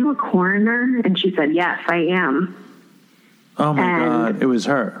like, "Are you a coroner?" And she said, "Yes, I am." Oh my God, it was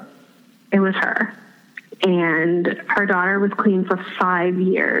her. It was her. And her daughter was clean for 5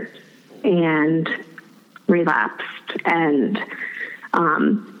 years and relapsed. And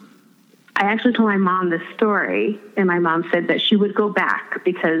I actually told my mom this story, and my mom said that she would go back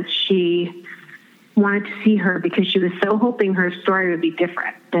because she wanted to see her, because she was so hoping her story would be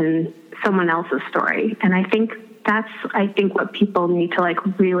different than someone else's story. And I think that's what people need to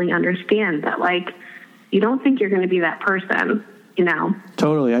really understand, that you don't think you're going to be that person,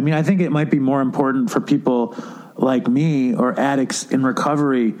 Totally. I mean, I think it might be more important for people like me or addicts in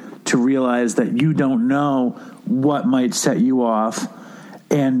recovery to realize that you don't know what might set you off.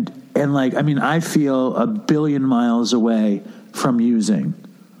 And like, I mean, I feel a billion miles away from using,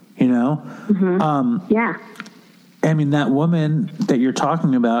 you know? Yeah. I mean, that woman that you're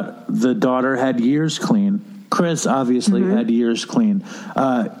talking about, the daughter had years clean. Chris obviously had years clean.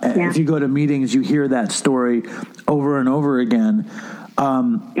 If you go to meetings, you hear that story over and over again.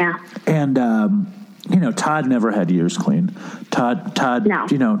 And, you know, Todd never had years clean. Todd, no.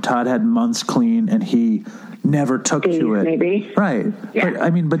 you know, Todd had months clean, and he never took Days, to it. maybe. Right. Yeah. But I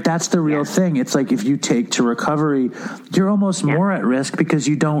mean, but that's the real thing. It's like if you take to recovery, you're almost more at risk because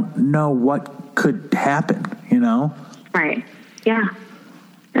you don't know what could happen, you know? Right. Yeah.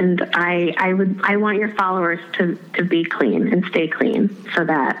 And I want your followers to be clean and stay clean so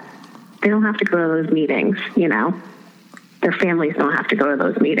that they don't have to go to those meetings, you know? Their families don't have to go to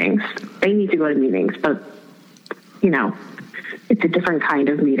those meetings. They need to go to meetings, but, you know, it's a different kind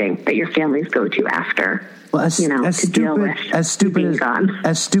of meeting that your families go to after. Well, as stupid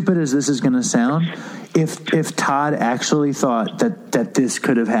as this is going to sound, if Todd actually thought that this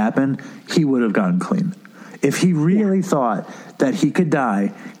could have happened, he would have gotten clean. If he really thought that he could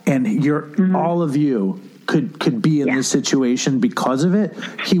die and all of you could be in this situation because of it,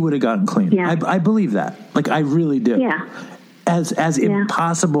 he would have gotten clean. Yeah. I believe that. Like, I really do. Yeah. As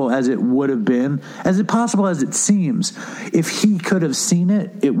impossible as it would have been, as impossible as it seems, if he could have seen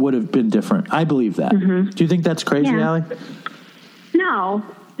it, it would have been different. I believe that. Do you think that's crazy, Allie? No,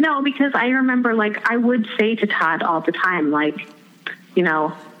 because I remember, like, I would say to Todd all the time, like, you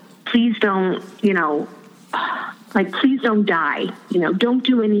know, please don't, you know, like, please don't die. You know, don't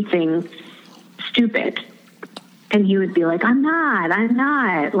do anything stupid. And he would be like, I'm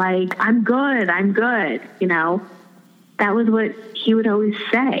not. Like, I'm good, you know. That was what he would always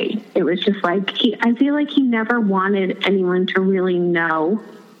say. It was just like, I feel like he never wanted anyone to really know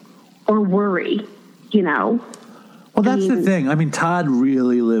or worry, you know. Well, that's the thing. I mean, Todd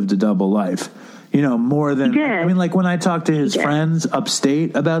really lived a double life, you know, more than, I mean, like, when I talked to his friends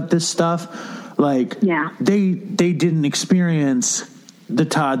upstate about this stuff, like, they didn't experience the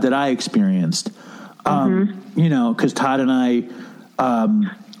Todd that I experienced, you know, because Todd and I,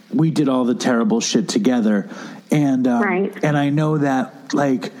 we did all the terrible shit together. And and I know that,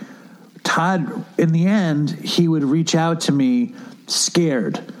 like, Todd, in the end, he would reach out to me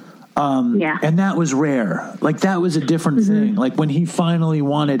scared. And that was rare. Like, that was a different thing. Like, when he finally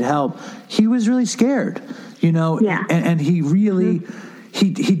wanted help, he was really scared, you know? And he really,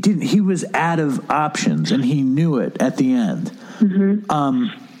 he was out of options, and he knew it at the end.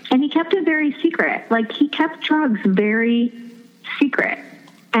 And he kept it very secret. Like, he kept drugs very secret.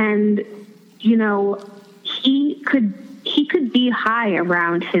 And, you know, he could be high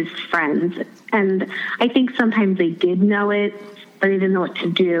around his friends, and I think sometimes they did know it, but they didn't know what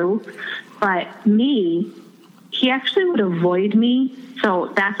to do. But me, he actually would avoid me,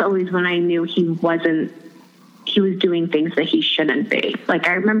 so that's always when I knew he was doing things that he shouldn't be. Like,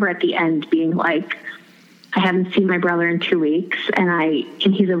 I remember at the end being like, I haven't seen my brother in 2 weeks, and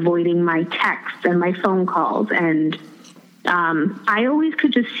he's avoiding my texts and my phone calls, and I always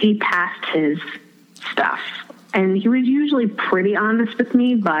could just see past his stuff. And he was usually pretty honest with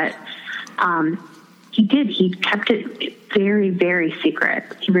me, but he kept it very, very secret.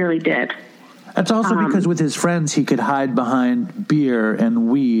 He really did. That's also because with his friends, he could hide behind beer and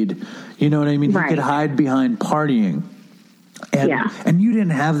weed. You know what I mean? He could hide behind partying. And you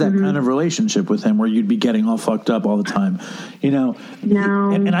didn't have that kind of relationship with him where you'd be getting all fucked up all the time, you know?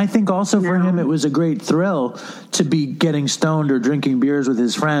 No. And I think also for him, it was a great thrill to be getting stoned or drinking beers with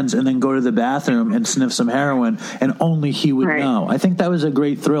his friends and then go to the bathroom and sniff some heroin, and only he would know. I think that was a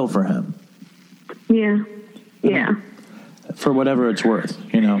great thrill for him. Yeah. Yeah. For whatever it's worth,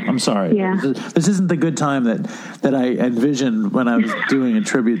 you know? I'm sorry. Yeah. This isn't the good time that I envisioned when I was doing a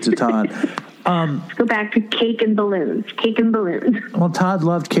tribute to Todd. Let's go back to cake and balloons. Cake and balloons. Well, Todd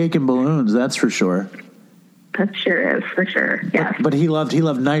loved cake and balloons, that's for sure. That sure is, for sure. Yes. But he loved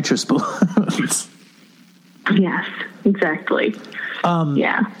nitrous balloons. Yes, exactly.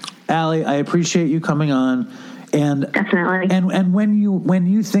 Allie, I appreciate you coming on, and definitely. And when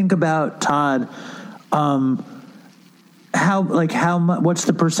you think about Todd, what's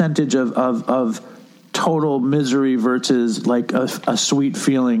the percentage of total misery versus like a sweet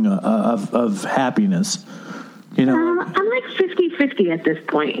feeling of happiness? You know, I'm like 50-50 at this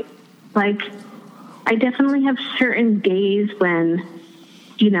point. Like, I definitely have certain days when,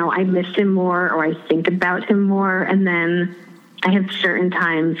 you know, I miss him more or I think about him more. And then I have certain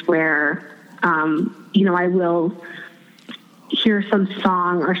times where, you know, I will hear some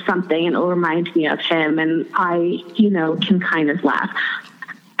song or something and it'll remind me of him, and I, you know, can kind of laugh.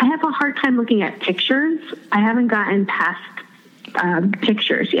 I have a hard time looking at pictures. I haven't gotten past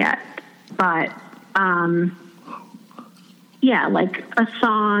pictures yet, but yeah, like a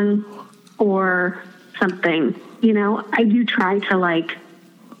song or something, you know, I do try to like,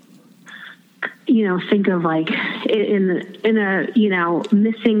 you know, think of like in a, you know,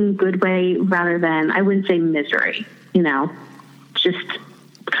 missing good way rather than, I wouldn't say misery, you know, just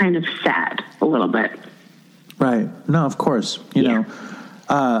kind of sad a little bit. Right. No, of course, you know,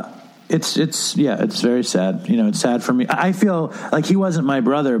 it's very sad. You know, it's sad for me. I feel like he wasn't my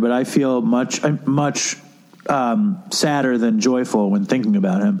brother, but I feel much sadder than joyful when thinking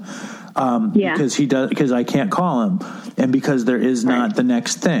about him. Because I can't call him, and because there is not the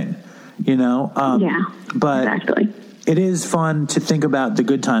next thing, you know. But exactly. It is fun to think about the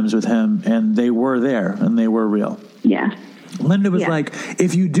good times with him, and they were there, and they were real. Yeah. Linda was like,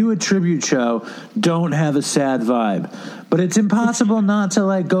 if you do a tribute show, don't have a sad vibe. But it's impossible not to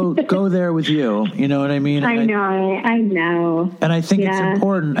like go there with you. You know what I mean? I know. And I think it's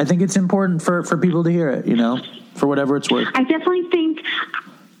important. I think it's important for people to hear it, you know, for whatever it's worth. I definitely think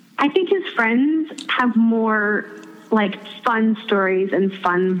his friends have more like fun stories and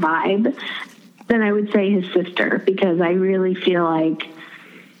fun vibe than I would say his sister, because I really feel like,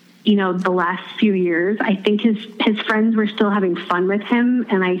 you know, the last few years, I think his friends were still having fun with him,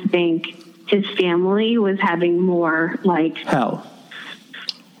 and I think his family was having more like hell,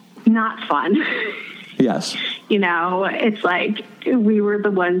 not fun. Yes. You know, it's like we were the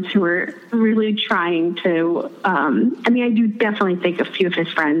ones who were really trying to, I mean, I do definitely think a few of his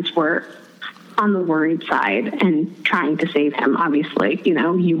friends were on the worried side and trying to save him. Obviously, you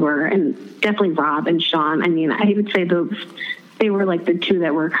know, you were, and definitely Rob and Sean. I mean, I would say they were like the two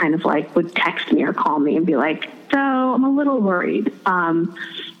that were kind of like would text me or call me and be like, so I'm a little worried.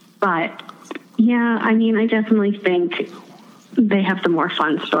 But yeah, I mean, I definitely think they have the more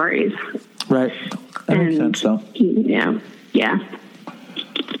fun stories. Right. That makes sense, though. Yeah.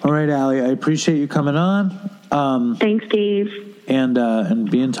 All right, Allie, I appreciate you coming on. Thanks, Dave. And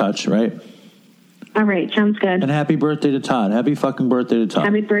be in touch, right? All right, sounds good. And happy birthday to Todd. Happy fucking birthday to Todd.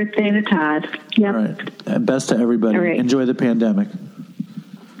 Happy birthday to Todd. Yep. All right. Best to everybody. All right. Enjoy the pandemic.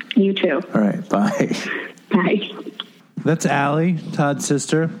 You too. All right, bye. Bye. That's Allie, Todd's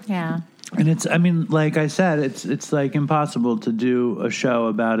sister. Yeah. And it's, I mean, like I said, it's like impossible to do a show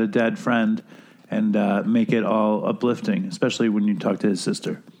about a dead friend and make it all uplifting, especially when you talk to his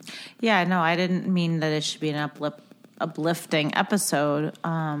sister. Yeah, no, I didn't mean that it should be an uplifting episode.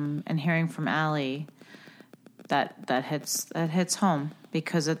 And hearing from Allie, that hits home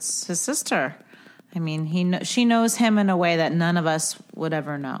because it's his sister. I mean, she knows him in a way that none of us would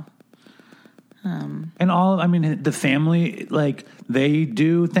ever know. And the family, like, they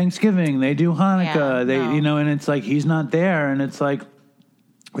do Thanksgiving, they do Hanukkah, and it's like he's not there, and it's like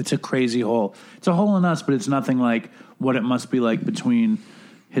it's a crazy hole. It's a hole in us, but it's nothing like what it must be like between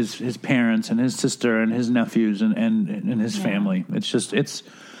his parents and his sister and his nephews and his family.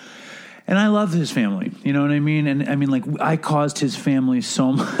 And I love his family, you know what I mean? And I mean, like, I caused his family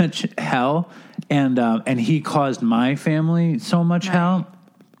so much hell, and he caused my family so much hell.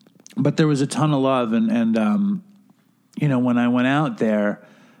 But there was a ton of love, and you know, when I went out there,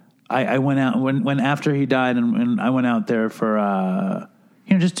 I went out when after he died, and I went out there for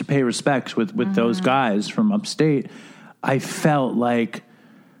you know, just to pay respects with those guys from upstate. I felt like,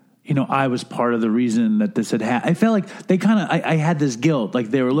 you know, I was part of the reason that this had happened. I felt like they kind of, I had this guilt, like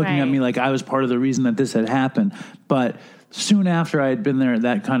they were looking at me like I was part of the reason that this had happened. But soon after I had been there,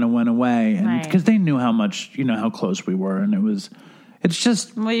 that kind of went away, and because they knew how much, you know, how close we were, and it's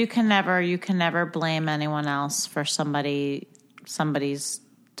just, well, you can never blame anyone else for somebody's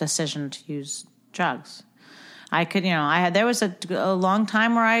decision to use drugs. There was a long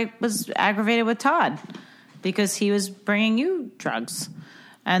time where I was aggravated with Todd because he was bringing you drugs.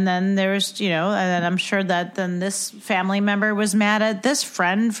 And then there's, you know, and I'm sure that then this family member was mad at this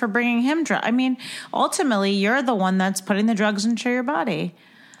friend for bringing him drugs. I mean, ultimately, you're the one that's putting the drugs into your body.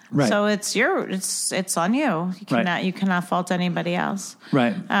 Right. So it's on you. You cannot fault anybody else.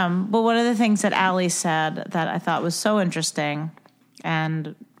 Right. But one of the things that Allie said that I thought was so interesting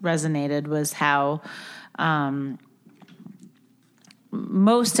and resonated was how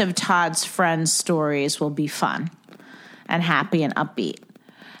most of Todd's friends' stories will be fun and happy and upbeat.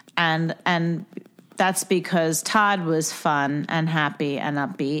 And that's because Todd was fun and happy and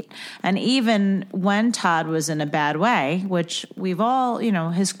upbeat. And even when Todd was in a bad way, which we've all, you know,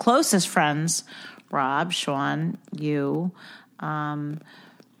 his closest friends, Rob, Sean, you, have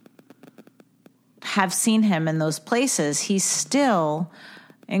seen him in those places, he's still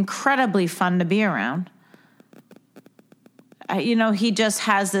incredibly fun to be around. You know, he just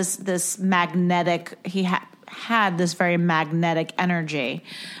has this magnetic, he had this very magnetic energy,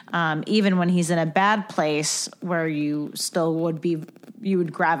 even when he's in a bad place where you still you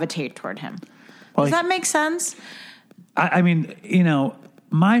would gravitate toward him. Does that make sense? I mean,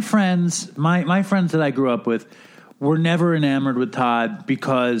 my friends that I grew up with were never enamored with Todd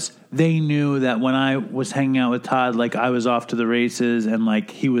because they knew that when I was hanging out with Todd, like I was off to the races and like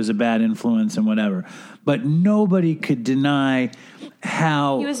he was a bad influence and whatever. But nobody could deny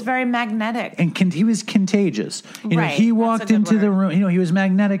how he was very magnetic and he was contagious. Right. He walked into the room. He was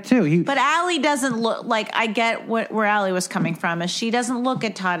magnetic too. But Allie doesn't look like. I get where Allie was coming from. Is she doesn't look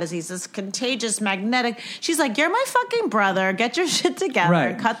at Todd as he's this contagious, magnetic. She's like, "You're my fucking brother. Get your shit together.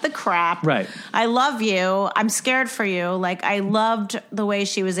 Right. Cut the crap. Right. I love you. I'm scared for you." Like I loved the way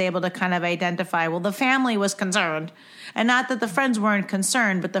she was able to kind of identify. Well, the family was concerned. And not that the friends weren't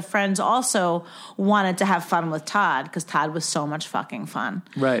concerned, but the friends also wanted to have fun with Todd because Todd was so much fucking fun.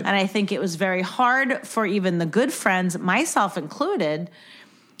 Right. And I think it was very hard for even the good friends, myself included,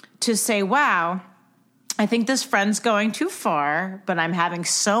 to say, wow, I think this friend's going too far, but I'm having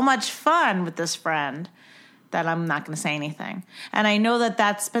so much fun with this friend that I'm not going to say anything. And I know that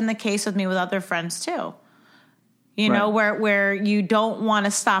that's been the case with me with other friends too. Where you don't want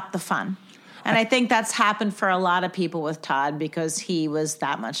to stop the fun. And I think that's happened for a lot of people with Todd because he was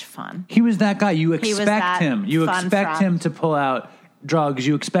that much fun. He was that guy. You expect him. You expect friend. him to pull out drugs.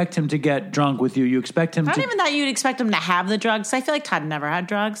 You expect him to get drunk with you. You expect him Not even that you'd expect him to have the drugs. I feel like Todd never had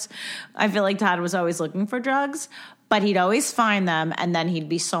drugs. I feel like Todd was always looking for drugs, but he'd always find them, and then he'd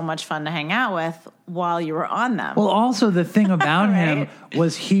be so much fun to hang out with while you were on them. Well, also the thing about Right. him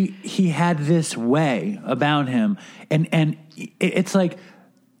was he had this way about him, and it's like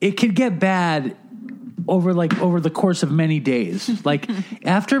it could get bad over the course of many days. Like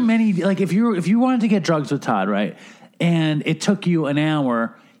after many, like if you wanted to get drugs with Todd, right, and it took you an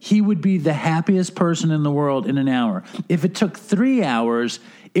hour, he would be the happiest person in the world in an hour. If it took 3 hours,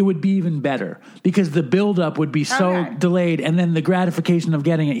 it would be even better because the buildup would be so delayed, and then the gratification of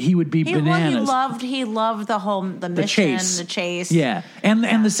getting it, he would be bananas. He loved the mission, the chase. Yeah,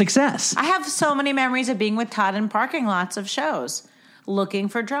 and the success. I have so many memories of being with Todd in parking lots of shows, looking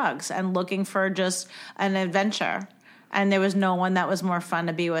for drugs and looking for just an adventure. And there was no one that was more fun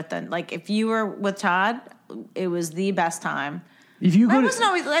to be with than, like, if you were with Todd, it was the best time. If you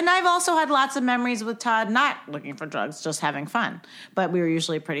and I've also had lots of memories with Todd not looking for drugs, just having fun. But we were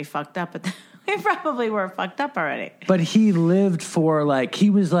usually pretty fucked up at we probably were fucked up already. But he lived for, like, he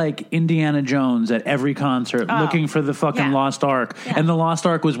was like Indiana Jones at every concert looking for the fucking Lost Ark. Yeah. And the Lost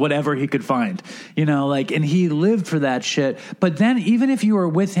Ark was whatever he could find, and he lived for that shit. But then even if you were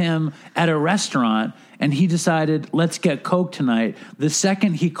with him at a restaurant and he decided, let's get Coke tonight, the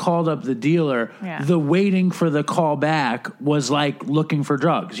second he called up the dealer, the waiting for the call back was like looking for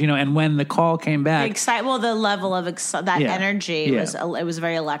drugs, and when the call came back. The level of energy was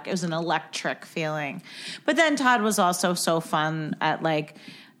very it was an electric feeling. But then Todd was also so fun at, like,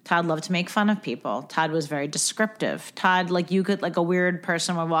 Todd loved to make fun of people. Todd was very descriptive. Todd, like, you could, like, a weird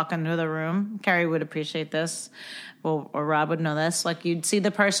person would walk into the room. Carrie would appreciate this. Well, or Rob would know this. Like, you'd see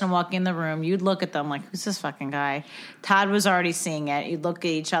the person walking in the room. You'd look at them like, who's this fucking guy? Todd was already seeing it. You'd look at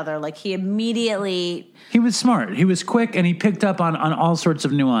each other. Like, he immediately... He was smart. He was quick, and he picked up on all sorts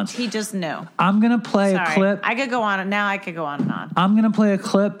of nuance. He just knew. I'm going to play a clip. I could go on. Now I could go on and on. I'm going to play a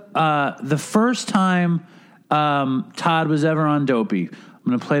clip. The first time Todd was ever on Dopey. I'm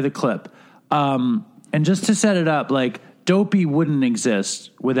going to play the clip. And just to set it up, like, Dopey wouldn't exist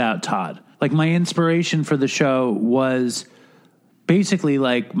without Todd. Like, my inspiration for the show was basically,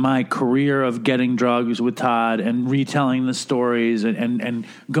 like, my career of getting drugs with Todd and retelling the stories and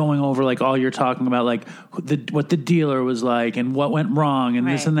going over, like, all you're talking about, like, what the dealer was like and what went wrong and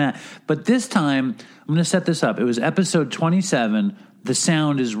this and that. But this time, I'm going to set this up. It was episode 27. The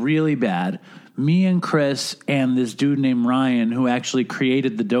sound is really bad. Me and Chris and this dude named Ryan, who actually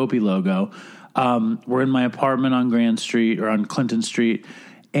created the Dopey logo, were in my apartment on Grand Street or on Clinton Street.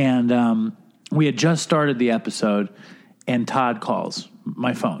 And we had just started the episode, and Todd calls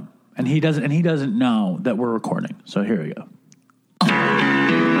my phone, and he doesn't know that we're recording. So here we go.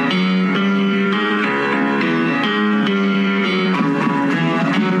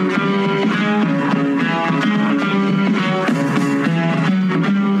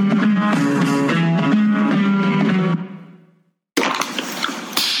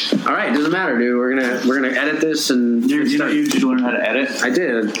 Doesn't matter, dude. We're gonna edit this, and you learn how to edit. I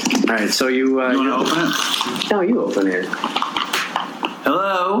did. All right, so you want to open it? No, you open it.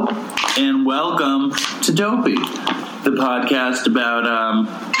 Hello, and welcome to Dopey, the podcast about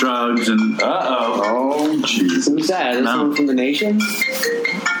drugs and oh, jeez. Who's that? Is someone from the nation?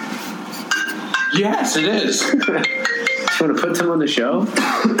 Yes, it is. You want to put them on the show?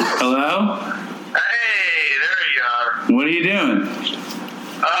 Hello? Hey, there you are. What are you doing?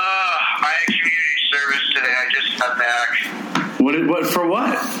 I had community service today. I just got back. What for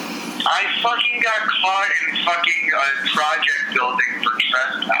what? I fucking got caught in fucking project building for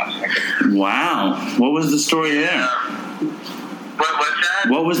trespassing. Wow. What was the story there? What's that?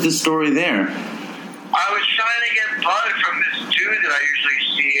 What was the story there? I was trying to get bud from this dude that I usually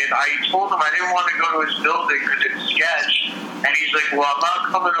see, and I told him I didn't want to go to his building because it's sketch. And he's like, "Well, I'm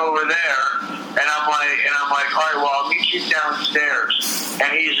not coming over there." And I'm like, "All right, well, I'll meet you downstairs." And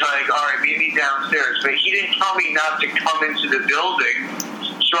he's like, "All right, meet me downstairs." But he didn't tell me not to come into the building.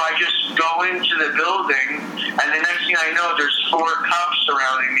 So I just go into the building, and the next thing I know, there's 4 cops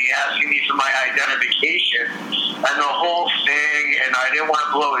surrounding me, asking me for my identification, and the whole thing. And I didn't want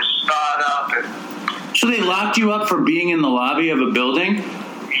to blow his spot up. And So they locked you up for being in the lobby of a building?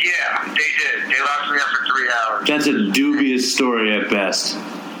 yeah, they did. They locked me up for 3 hours. That's a dubious story at best.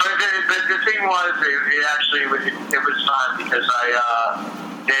 But the thing was, it was fun because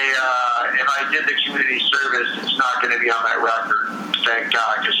if I did the community service, it's not going to be on my record. Thank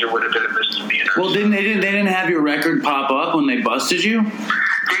God, because it would have been a misdemeanor. Well, they didn't have your record pop up when they busted you? They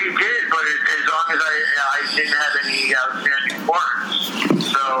did, but as long as I didn't have any outstanding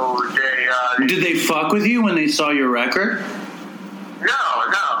warrants. So Did they fuck with you when they saw your record? No.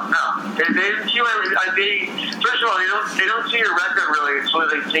 They didn't see first of all, they don't see your record really until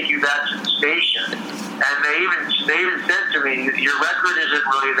they take you back to the station. And they even said to me, your record isn't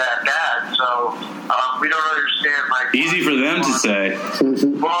really that bad. So we don't understand. Easy for them to say.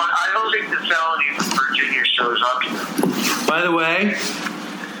 Well, I don't think the felony from Virginia shows up here. By the way,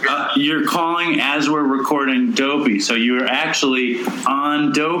 you're calling as we're recording Dopey, so you're actually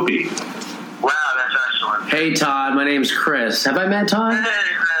on Dopey. Wow, that's excellent. Hey, Todd, my name's Chris. Have I met Todd? Hey,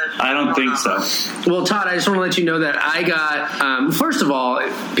 Chris. I don't think so. Well, Todd, I just want to let you know that I got, first of all,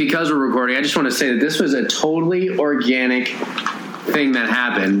 because we're recording, I just want to say that this was a totally organic thing that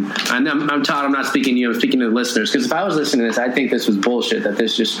happened. I'm Todd, I'm not speaking to you, I'm speaking to the listeners, because if I was listening to this, I think this was bullshit, that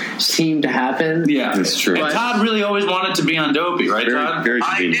this just seemed to happen. Yeah, that's true. And Todd really always wanted to be on Dopey, right, Todd?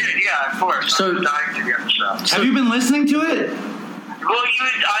 I did, yeah, of course. So, I'm dying to be on the show. Have you been listening to it? Well,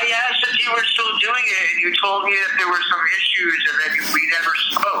 I asked if you were still doing it, and you told me that there were some issues, and then we never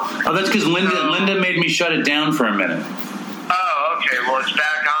spoke. Oh, that's because Linda made me shut it down for a minute. Oh, okay. Well, it's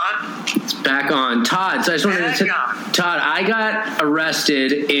back on? It's back on. Todd, so I just wanted to Todd, I got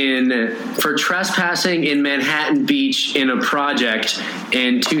arrested for trespassing in Manhattan Beach in a project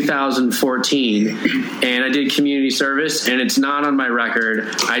in 2014, and I did community service, and it's not on my record.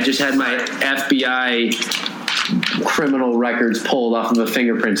 I just had my FBI criminal records pulled off of a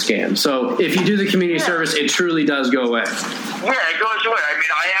fingerprint scan. So if you do the community service, it truly does go away. Yeah, it goes away. I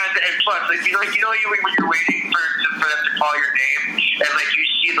mean, I had, and plus, when you're waiting for them to call your name, and you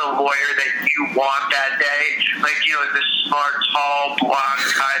see the lawyer that you want that day, this smart, tall, blonde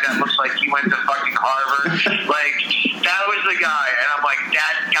guy that looks like he went to fucking Harvard, that was the guy, and I'm like,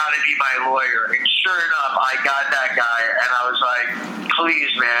 that's gotta be my lawyer. And sure enough, I got that guy, and I was like,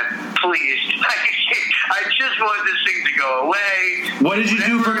 please, man, please. I just want this thing to go away. What did you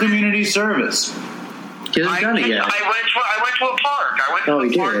do for community service? He hasn't done it yet. I went to a park. I went to a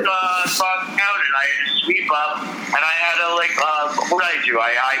park across town, and I had to sweep up, and I had to what did I do?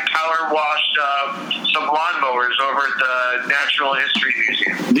 I power washed some lawnmowers over at the Natural History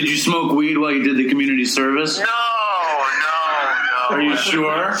Museum. Did you smoke weed while you did the community service? No. Are you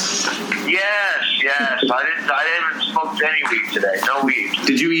sure? Yes. I didn't smoke any weed today. No weed.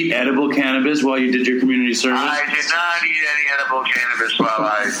 Did you eat edible cannabis while you did your community service? I did not eat any edible cannabis while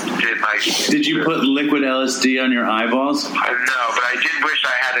I did my community Did you put liquid LSD on your eyeballs? No, but I did wish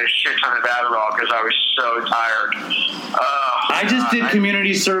I had a shit ton of Adderall because I was so tired. I just did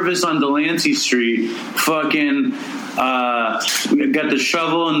community service on Delancey Street. Fucking got the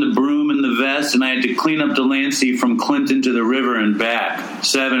shovel and the broom and the vest, and I had to clean up Delancey from Clinton to the river and back.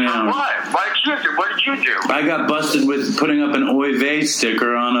 7 hours. What? What did you do? I got busted with putting up an Oy vey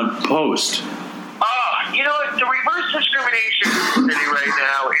sticker on a post. You know what? The reverse discrimination in the city right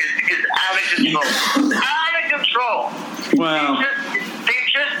now is out of control. Out of control. Wow. They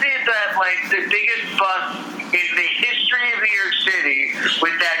just did that, the biggest bust in the history of New York City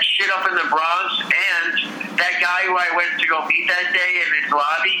with that shit up in the Bronx, and that guy who I went to go meet that day in his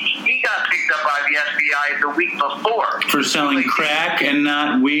lobby, he got picked up by the FBI the week before. For selling crack and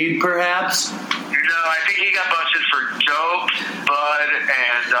not weed, perhaps? No, I think he got busted for dope, bud,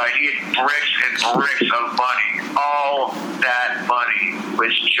 and he had bricks and bricks of money. All that money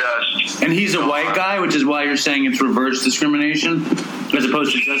was just... And he's a white guy, which is why you're saying it's reverse discrimination, as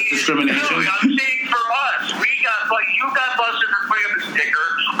opposed to just discrimination? No, I'm saying for us, you got busted for putting up a sticker.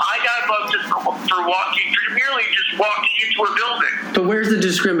 I got busted for merely just walking into a building. But where's the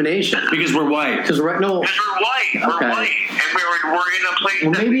discrimination? Because we're white. Because we're white. Okay. We're white. And we're in a place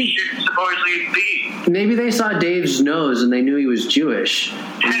that we shouldn't supposedly be. Maybe they saw Dave's nose and they knew he was Jewish.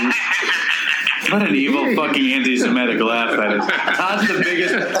 What an evil fucking anti-Semitic laugh that is.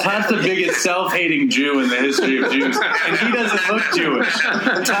 Todd's the biggest self-hating Jew in the history of Jews, and he doesn't look Jewish.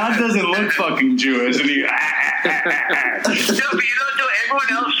 Todd doesn't look fucking Jewish, and he. No, but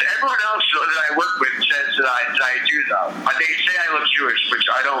everyone else that I work with says that I do though. They say I look Jewish, which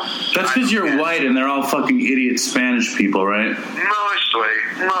I don't. That's because you're white, and they're all fucking idiot Spanish people, right? Mostly.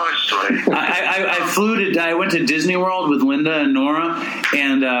 I went to Disney World with Linda and Nora,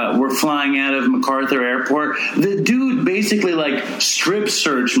 and we're flying out of MacArthur Airport. The dude basically like strip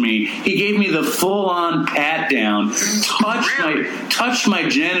searched me. He gave me the full on pat down, touched my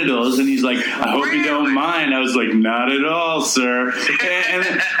genitals, and he's like, "I hope you don't mind." I was like, "Not at all, sir."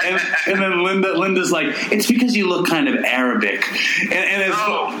 And then Linda's like, "It's because you look kind of Arabic." And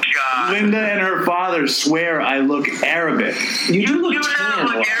oh God, Linda and her father swear I look Arabic. You do not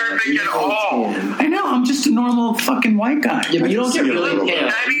look Arabic at all. I know. I'm just a normal fucking white guy. Yeah, but you don't get really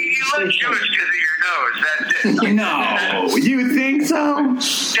tan. I mean, you look Jewish because of your nose. That's it. No, you think so?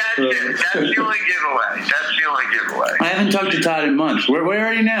 That's it. That's the only giveaway. I haven't talked to Todd in months. Where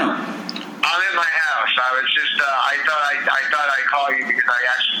are you now? I'm in my house. I was just. I thought I'd call you because I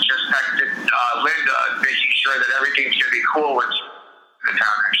actually just texted Linda, making sure that everything's gonna be cool with the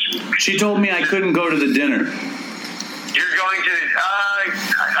town next week. She told me I couldn't go to the dinner. You're going to the. All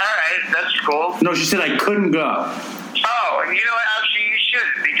right, that's cool. No, she said I couldn't go. Oh, you know what? Actually, you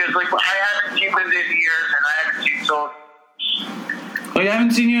shouldn't because I haven't seen Linda in years, and I haven't seen Soul. Well, I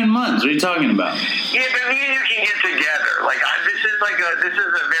haven't seen you in months. What are you talking about? Yeah, but me and you can get together. This is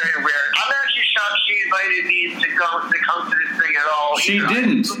a very rare. I'm actually shocked she invited me to come to this thing at all. She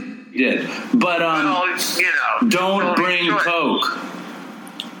didn't. Did, but well, don't bring Coke.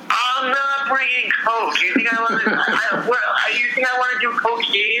 I'm not bringing Coke. You think I want to? You think I want to do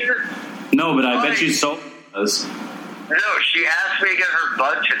cocaine? No, but I bet you so does. No, she asked me to get her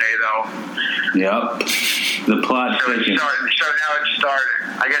bud today, though. Yep. The plot thickens. So now it's starting.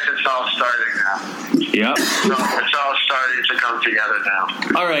 I guess it's all starting now. Yep. So it's all starting to come together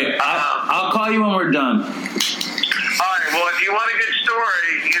now. All right. I'll call you when we're done. All right. Well, if you want a good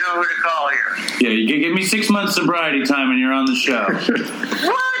story, you know who to call here. Yeah, you can give me 6 months sobriety time and you're on the show.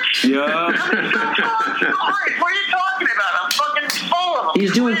 What? Yeah. What are you talking about? I'm fucking full of them.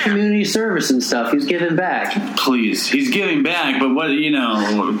 He's doing community service and stuff. He's giving back. Please. He's giving back, but what, give me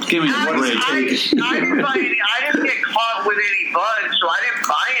a break. I didn't get caught with any bud, so I didn't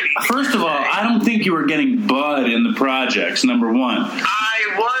buy anything. First of all, I don't think you were getting bud in the projects, number one.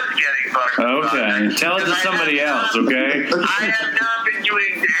 I was getting bud. Okay. Tell it to somebody else, okay? I have not been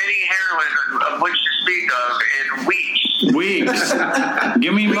doing any heroin of which to speak of in weeks.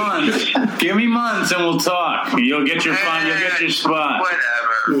 Give me months. Give me months and we'll talk. You'll get your fun. You'll get your spot.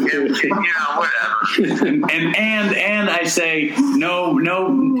 Whatever. Whatever. And I say no.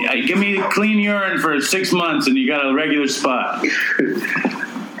 Give me clean urine for 6 months and you got a regular spot. The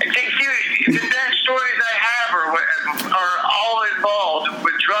bad stories I have are all involved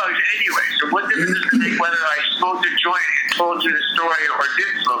with drugs anyway. So what does it make whether I smoked a joint and told you the story or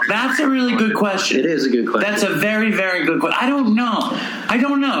didn't smoke? That's a really good question. It is a good question. That's a very, very good question. I don't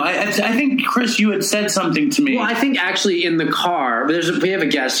know. I think, Chris, you had said something to me. Well, I think actually in the car, we have a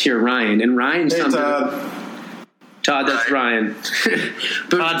guest here, Ryan, and Ryan's something. Todd, that's Ryan.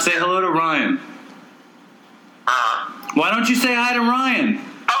 Todd, say hello to Ryan. Why don't you say hi to Ryan?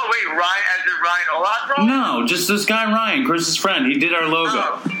 Oh, wait, Ryan, as in Ryan Olafro? No, just this guy Ryan, Chris's friend. He did our logo.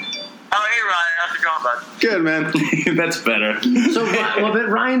 Oh, hey, Ryan, how's it going, bud? Good, man. That's better. But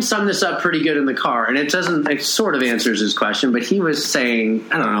Ryan summed this up pretty good in the car, and it sort of answers his question, but he was saying,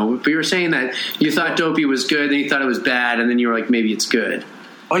 I don't know, but you were saying that you thought Dopey was good, then you thought it was bad, and then you were like, maybe it's good.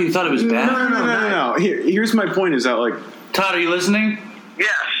 Oh, you thought it was bad? No. Here's my point is that, like... Todd, are you listening?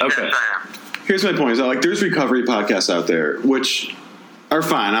 Yes. Okay. Yes, I am. Here's my point is that, like, there's recovery podcasts out there, which are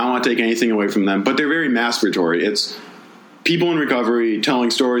fine. I don't want to take anything away from them, but they're very masturbatory. It's people in recovery telling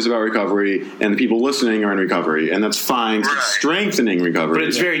stories about recovery, and the people listening are in recovery, and that's fine. It's strengthening recovery, but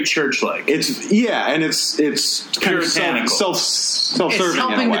it's very church-like. It's kind of self-serving. It's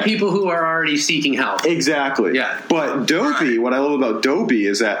helping the people who are already seeking help. Exactly. Yeah. But Dopey, what I love about Dopey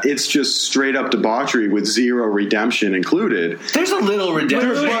is that it's just straight up debauchery with zero redemption included. There's a little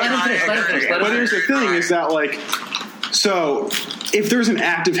redemption. But here's the thing: is that so if there's an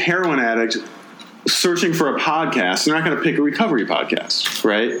active heroin addict searching for a podcast, they're not going to pick a recovery podcast,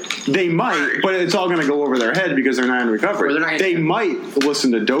 right? They might, but it's all going to go over their head because they're not in recovery. They might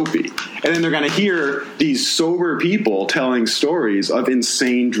listen to Dopey, and then they're going to hear these sober people telling stories of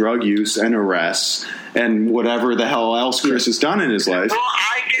insane drug use and arrests and whatever the hell else Chris has done in his life. Well,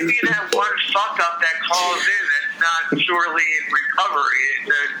 I can be that one fuck up that calls in that's not purely in recovery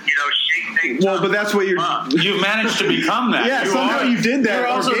to, shake things up. But that's what you've managed to become that. Yeah, somehow you did that. You're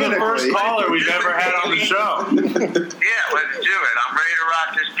also the first caller we've ever had on the show. Yeah, let's do it. I'm ready to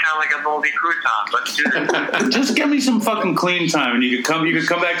rock this town like a moldy crouton. Let's do it. Just give me some fucking clean time, and you could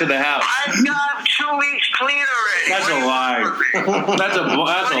come back to the house. I've got 2 weeks clean already. That's a lie. That's a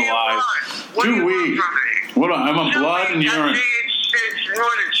lie. 2 weeks. What? I'm on blood and urine. It's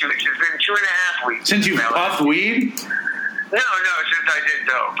more than 2 weeks. It's been 2.5 weeks. Since you've puffed weed? No, since I did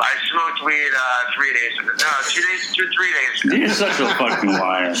dope. I smoked weed 3 days ago. No, 3 days ago. You're such a fucking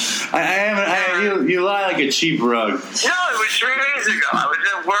liar. You lie like a cheap rug. No, it was 3 days ago. I was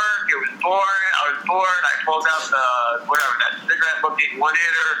at work. It was boring. I was bored. I pulled out that cigarette looking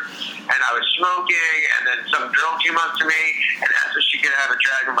one-hitter, and I was smoking, and then some girl came up to me and asked if she could have a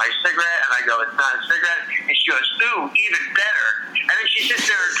drag of my cigarette, and I go, it's not a cigarette. And she goes, ooh, even better. And then she sits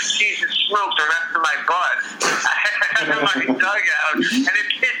there and proceeds to smoke the rest of my butt. I had my dugout, and it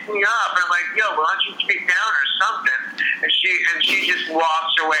pissed me off. And I'm like, yo, why don't you kick down or something? And she just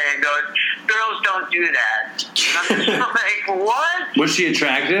walks away and goes, girls don't do that. And I'm just like, what? Was she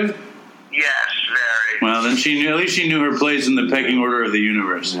attractive? Yes, very. Well, then at least she knew her place in the pecking order of the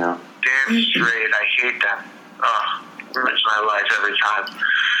universe. Yeah. Damn straight. I hate them. Oh, ruins my life every time.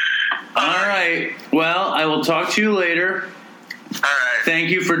 All right. Well, I will talk to you later. All right. Thank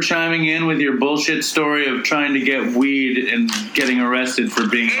you for chiming in with your bullshit story of trying to get weed and getting arrested for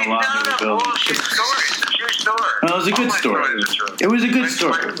being in a lobby of the building. It's not a bullshit story. It's a true story. Well, it was a good story. It was a good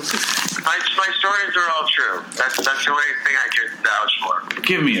story. My stories are all true. That's the only thing I can vouch for.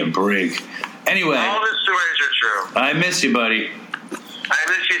 Give me a break. Anyway. All the stories are true. I miss you, buddy. I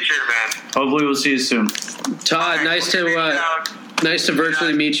miss you too, man. Hopefully we'll see you soon. Todd, nice to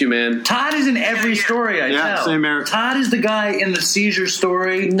virtually meet you, man. Todd is in every story I tell. Same here. Todd is the guy in the seizure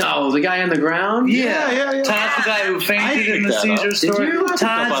story. No, the guy on the ground? Yeah. Todd's the guy who fainted in the seizure story.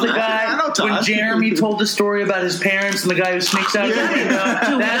 Todd's the guy when Jeremy told the story about his parents and the guy who sneaks out the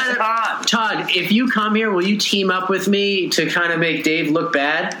window. That's Todd. Todd, if you come here, will you team up with me to kind of make Dave look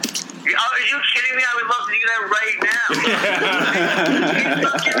bad? Are you kidding me? I would love to do that right now. You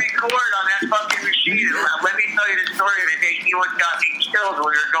fucking record on that fucking machine and let me tell you the story of the day he once got me killed when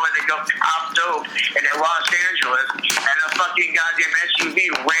we were going to go cop dope in Los Angeles, and a fucking goddamn SUV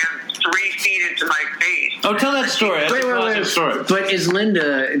ran 3 feet into my face. Oh, tell that story. Wait. Story. But is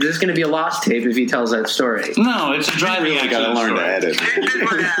this going to be a lost tape if he tells that story? No, it's a driving accident. Got to learn to edit. This is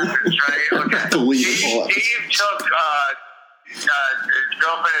what happens, right? Okay. Steve took his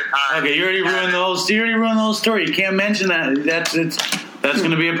girlfriend at the time. Okay, you already ruined the whole story. You can't mention that. That's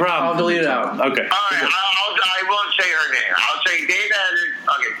going to be a problem. I'll delete it out. Okay. All right, I won't say her name. I'll say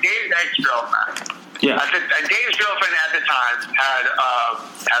Dave's ex-girlfriend. Yeah. Dave's girlfriend at the time had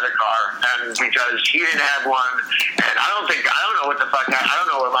a car, and because he didn't have one, and I don't know what the fuck. I don't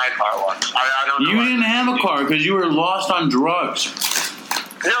know where my car was. I don't know. You didn't have a car because you were lost on drugs.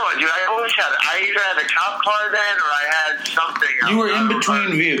 No, dude, I either had a cop car then, or I had something else. You were in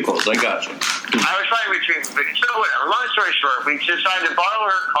between vehicles. I got you. I was probably between. So whatever. Long story short, we decided to borrow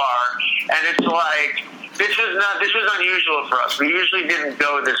her car, and it's like this was unusual for us. We usually didn't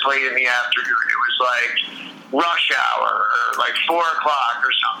go this late in the afternoon. It was like rush hour or like 4 o'clock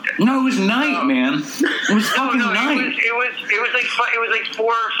or something. No, it was night, man. It was fucking night. It was like 4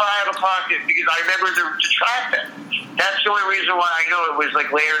 or 5 o'clock because I remember the traffic. That's the only reason why I know it was like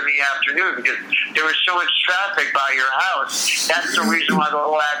later in the afternoon, because there was so much traffic by your house. That's the reason why the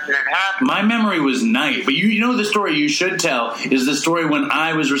whole accident happened. My memory was night, but you know the story you should tell is the story when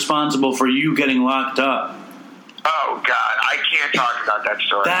I was responsible for you getting locked up. Oh God, I can't talk about that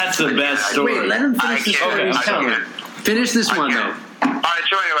story. That's the best story. Wait, let him finish the story. Finish this one though. All right.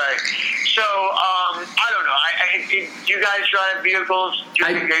 So anyway, I don't know. Do you guys drive vehicles?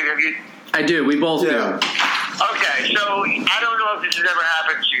 I do. We both do. Okay, so I don't know if this has ever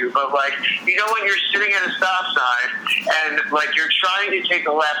happened to you, but like, you know when you're sitting at a stop sign and like you're trying to take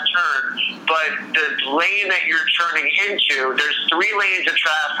a left turn, but the lane that you're turning into, there's 3 lanes of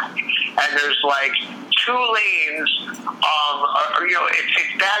traffic, and there's like 2 lanes, you know,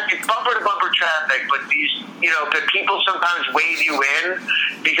 it's bumper to bumper traffic, but these, you know, the people sometimes wave you in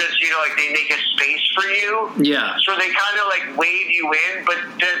because, you know, like they make a space for you. Yeah. So they kind of like wave you in, but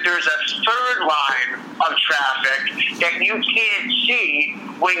there's a third line of traffic that you can't see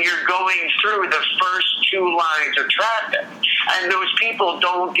when you're going through the first 2 lines of traffic. And those people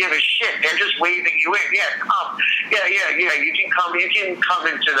don't give a shit. They're just waving you in. Yeah, come. Yeah. You can come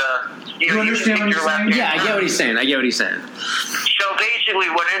into the, you know, you can take your left. Yeah, I get what he's saying. So basically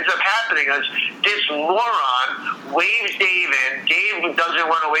what ends up happening is this moron waves Dave in. Dave doesn't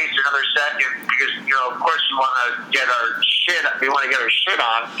want to waste another second because, you know, of course we want to get our shit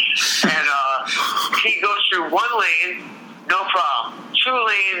on. And he goes through 1 lane, no problem. 2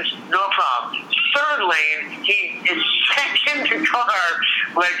 lanes, no problem. 3rd lane, he is second to car,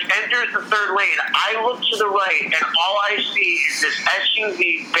 like enters the 3rd lane. I look to the right, and all I see is this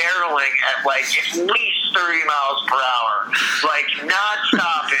SUV barreling at like at least 30 miles per hour, like not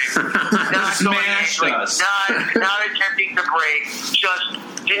stopping, not going, like not attempting to brake, just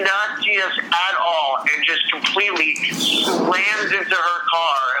did not see us at all, and just completely slams into her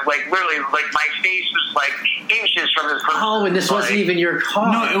car. Like literally, like my face was like inches from this. Oh, and this wasn't even your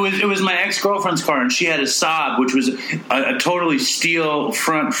car. No, it was my ex-girlfriend's car, and she had a Saab, which was a totally steel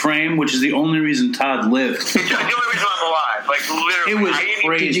front frame, which is the only reason Todd lived. It's the only reason I'm alive. Like literally, it was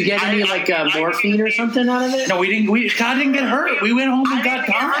crazy. Did you get any morphine or something out of it? No, we didn't. Todd didn't get hurt. We went home and got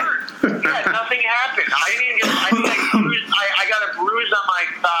Todd. Yeah, nothing happened. I got a bruise on my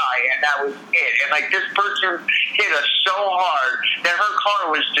thigh, and that was it. And like this person hit us so hard that her car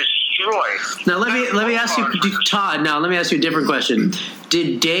was destroyed. Now let me ask you, Todd. Now let me ask you a different question.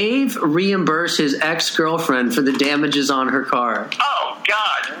 Did Dave reimburse his ex-girlfriend for the damages on her car? Oh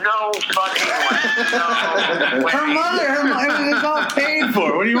God, no fucking way. No way. Her mother, it was all paid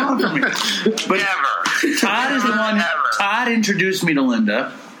for. What do you want from me? But never. Todd is the one. Never. Todd introduced me to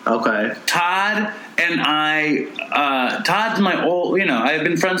Linda. Okay. Todd and I. Todd's my old. You know, I've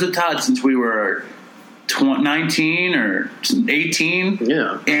been friends with Todd since we were 19 or 18.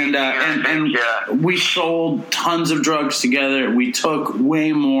 Yeah. And we sold tons of drugs together. We took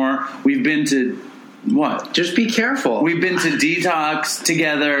way more. We've been to what? Just be careful. We've been to detox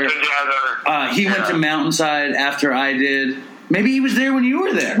together. He went to Mountainside after I did. Maybe he was there when you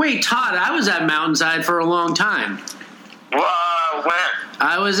were there. Wait, Todd, I was at Mountainside for a long time. When?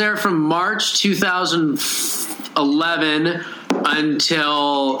 I was there from March 2011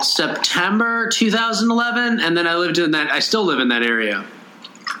 until September 2011, and then I still live in that area.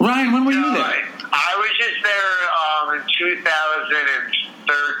 Ryan, when were you there? I was just there in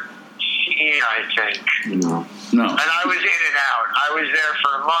 2013, I think. No. And I was in and out. I was there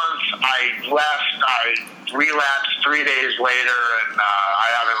for a month. I left. I relapsed 3 days later, and I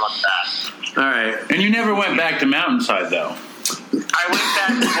haven't looked back. All right. And you never went back to Mountainside, though. I went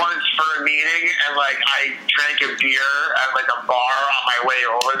back once for a meeting, and like I drank a beer at like a bar on my way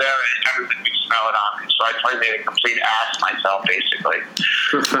over there, and everybody could smell it on me. So I totally made a complete ass myself, basically.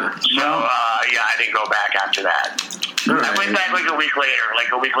 I didn't go back after that. Right. I went back like a week later for like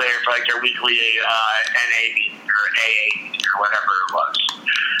their weekly NA meeting or AA meeting or whatever it was.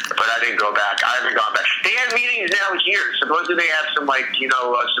 But I didn't go back. I haven't gone back. They have meetings now here. Supposedly they have some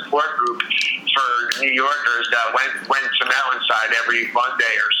support group for New Yorkers that went to Mountainside every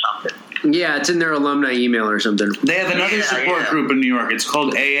Monday or something. Yeah, it's in their alumni email or something. They have another support group in New York. It's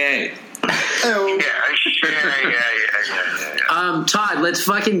called AA. Yeah. Todd, let's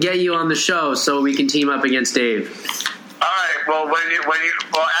fucking get you on the show so we can team up against Dave. All right. Well,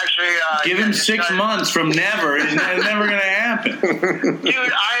 actually, give him 6 months from never. It's never going to happen. Dude,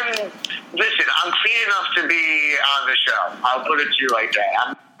 I'm clean enough to be on the show. I'll put it to you like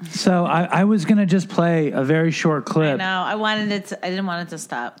that. So I was going to just play a very short clip. I know. I didn't want it to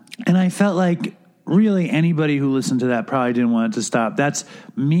stop. And I felt like really anybody who listened to that probably didn't want it to stop. That's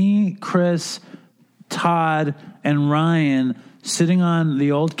me, Chris, Todd, and Ryan sitting on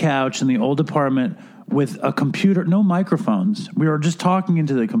the old couch in the old apartment with a computer, no microphones. We were just talking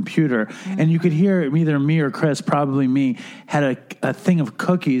into the computer, and you could hear either me or Chris, probably me, had a thing of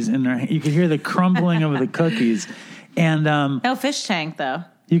cookies in there. You could hear the crumbling of the cookies. And no fish tank, though.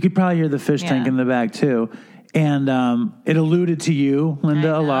 You could probably hear the fish tank in the back, too. And it alluded to you,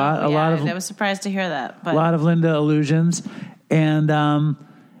 Linda, a lot. I was surprised to hear that. But. A lot of Linda allusions. And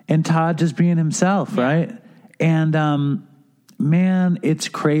Todd just being himself, right? And man, it's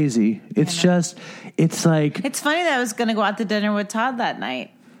crazy. It's just, it's like... It's funny that I was going to go out to dinner with Todd that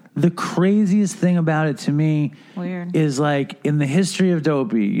night. The craziest thing about it to me Weird. is like in the history of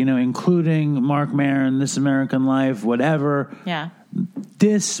Dopey, you know, including Mark Maron, This American Life, whatever. Yeah.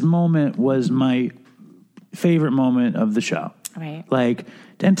 This moment was my favorite moment of the show. Right. Like,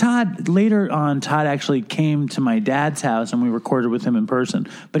 and Todd, later on, Todd actually came to my dad's house and we recorded with him in person.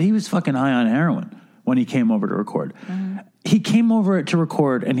 But he was fucking high on heroin when he came over to record. Mm-hmm. He came over to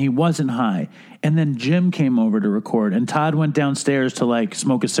record and he wasn't high. And then Jim came over to record and Todd went downstairs to like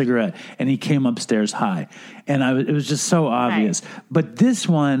smoke a cigarette and he came upstairs high. And it was just so obvious. Right. But this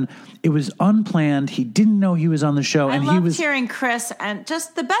one, it was unplanned. He didn't know he was on the show. And I loved he was hearing Chris, and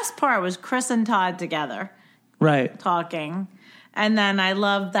just the best part was Chris and Todd together. Right. Talking. And then I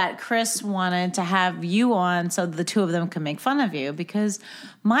love that Chris wanted to have you on so the two of them could make fun of you, because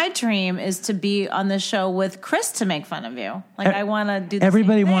my dream is to be on the show with Chris to make fun of you. Like, I want to do the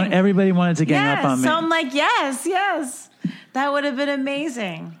everybody same thing. Everybody wanted to gang up on me. So I'm like, yes. That would have been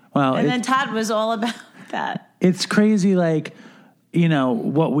amazing. Well, and then Todd was all about that. It's crazy, like, you know,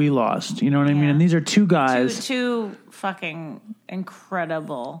 what we lost. You know what I mean? And these are two guys. Two fucking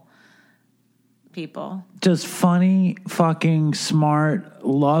incredible people. Just funny, fucking smart,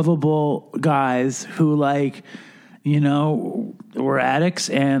 lovable guys who, like, you know, were addicts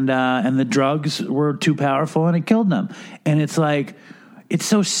and the drugs were too powerful and it killed them. And it's like, it's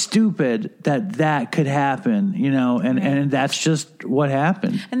so stupid that could happen, you know, and that's just what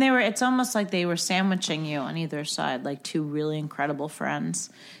happened. And it's almost like they were sandwiching you on either side, like two really incredible friends,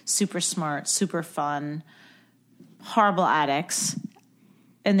 super smart, super fun, horrible addicts.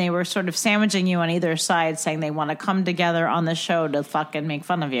 And they were sort of sandwiching you on either side, saying they want to come together on the show to fucking make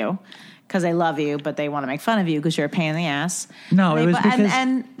fun of you because they love you, but they want to make fun of you because you're a pain in the ass. No, it was because...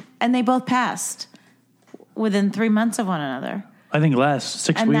 And they both passed within 3 months of one another. I think less,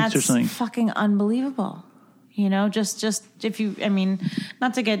 6 weeks or something. That's fucking unbelievable. You know, just if you, I mean,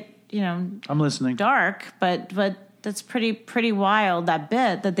 not to get, you know... I'm listening. Dark, but that's pretty wild, that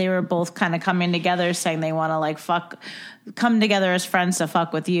bit, that they were both kind of coming together saying they want to, like, come together as friends to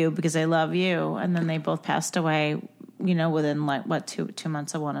fuck with you because they love you. And then they both passed away, you know, within, like, what, two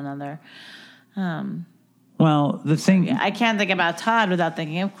months of one another. Well, the thing... I can't think about Todd without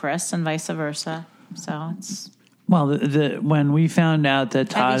thinking of Chris and vice versa. So it's... Well, when we found out that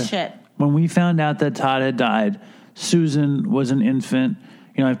Todd... When we found out that Todd had died, Susan was an infant.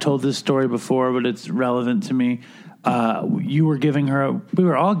 You know, I've told this story before, but it's relevant to me. We were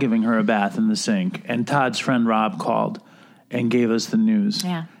all giving her a bath in the sink, and Todd's friend Rob called and gave us the news.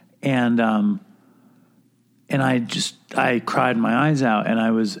 Yeah. And I cried my eyes out, and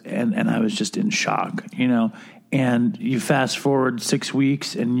I was just in shock, you know. And you fast forward 6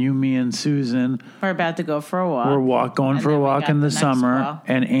 weeks, and me and Susan we're about to go for a walk. We're going for a walk in the summer,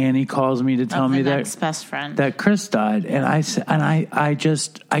 and Annie calls me to tell me that best friend that Chris died, and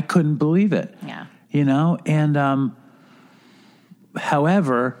I couldn't believe it. Yeah. You know, and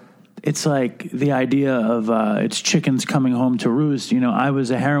however, it's like the idea of it's chickens coming home to roost. You know, I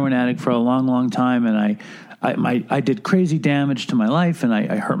was a heroin addict for a long, long time, and I did crazy damage to my life, and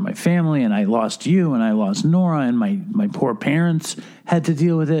I hurt my family, and I lost you, and I lost Nora, and my poor parents had to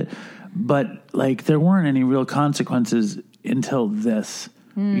deal with it. But like, there weren't any real consequences until this.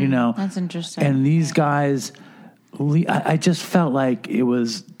 You know, that's interesting. And these guys. I just felt like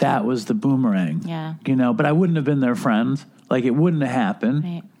that was the boomerang. Yeah. You know, but I wouldn't have been their friend. Like, it wouldn't have happened.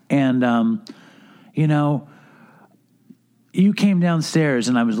 Right. And, you know, you came downstairs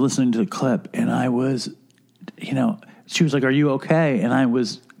and I was listening to the clip and I was, you know, she was like, "Are you okay?" And I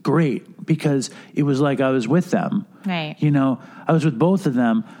was great because it was like I was with them. Right. You know, I was with both of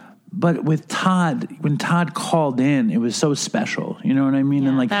them. But with Todd, when Todd called in, it was so special. You know what I mean? Yeah,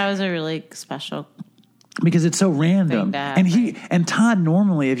 and like, that was a really special because it's so random. And Todd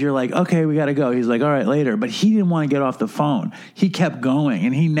normally, if you're like, okay, we got to go, he's like, all right, later. But he didn't want to get off the phone. He kept going,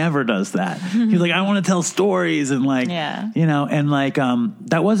 and he never does that. He's like, I want to tell stories, and like, you know, and like,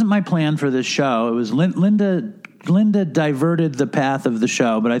 that wasn't my plan for this show. It was Linda diverted the path of the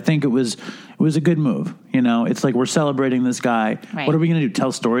show, but I think it was a good move. You know, it's like, we're celebrating this guy. Right. What are we going to do?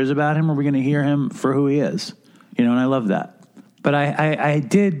 Tell stories about him? Or are we going to hear him for who he is? You know, and I love that. But I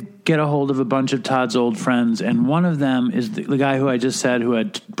did get a hold of a bunch of Todd's old friends, and one of them is the guy who I just said who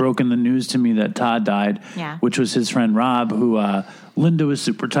had broken the news to me that Todd died, which was his friend Rob, who Linda was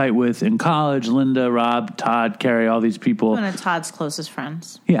super tight with in college. Linda, Rob, Todd, Carrie, all these people. One of Todd's closest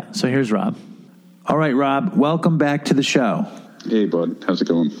friends. Yeah, so here's Rob. All right, Rob, welcome back to the show. Hey, bud. How's it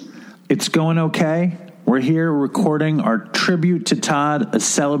going? It's going okay. We're here recording our tribute to Todd, a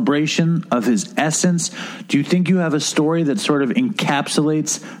celebration of his essence. Do you think you have a story that sort of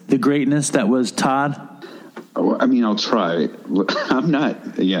encapsulates the greatness that was Todd? I mean, I'll try. I'm not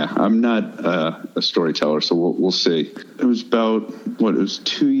a storyteller, so we'll see. It was about, it was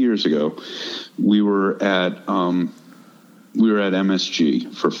 2 years ago. We were at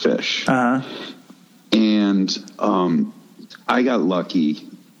MSG for Phish. Uh-huh. And I got lucky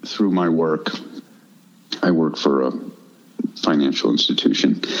through my work. I work for a financial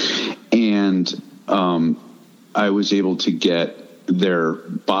institution, and I was able to get their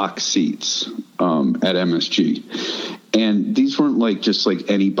box seats at MSG. And these weren't like just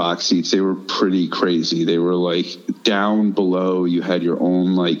like any box seats. They were pretty crazy. They were like down below. You had your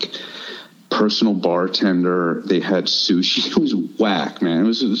own like personal bartender. They had sushi. It was whack, man. It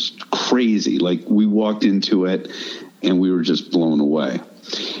was crazy. Like we walked into it and we were just blown away.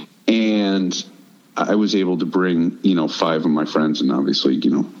 And I was able to bring, 5 of my friends, and obviously,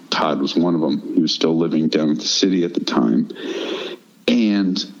 Todd was one of them. He was still living down at the city at the time.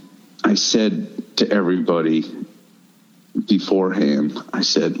 And I said to everybody beforehand, I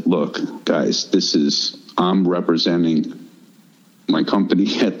said, look, guys, I'm representing my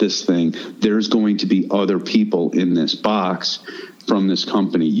company at this thing. There's going to be other people in this box from this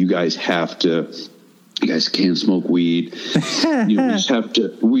company. You guys can't smoke weed. We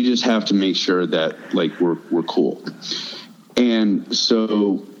just have to make sure that like we're cool. And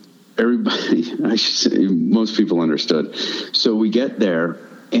so everybody, I should say, most people understood. So we get there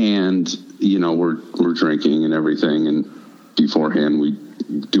and, we're drinking and everything. And beforehand we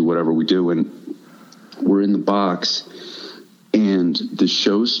do whatever we do. And we're in the box and the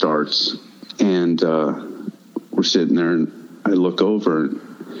show starts and we're sitting there and I look over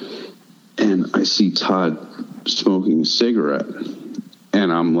and I see Todd smoking a cigarette.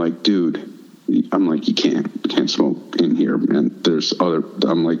 And I'm like, dude, you can't smoke in here, man.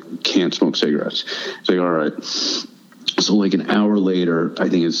 I'm like, can't smoke cigarettes. It's like, all right. So like an hour later, I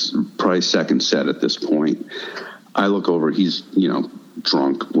think it's probably second set at this point, I look over, he's,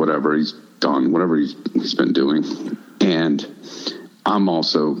 drunk, whatever, he's done, whatever he's been doing. And I'm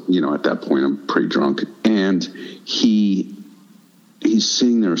also, at that point, I'm pretty drunk. And he's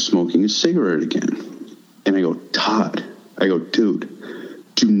sitting there smoking a cigarette again. And I go, Todd, dude,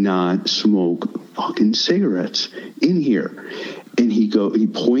 do not smoke fucking cigarettes in here. And he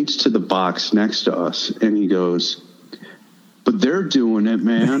points to the box next to us and he goes, but they're doing it,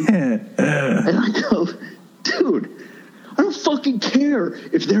 man. And I go, dude, I don't fucking care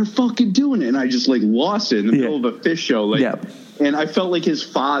if they're fucking doing it. And I just like lost it in the middle of a Phish show. Like, and I felt like his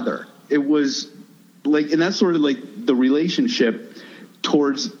father. It was like, and that's sort of like the relationship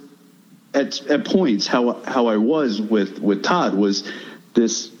towards at points how I was with Todd was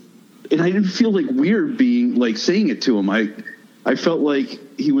this, and I didn't feel like weird being like saying it to him. I felt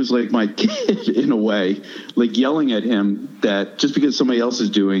like he was like my kid in a way, like yelling at him that just because somebody else is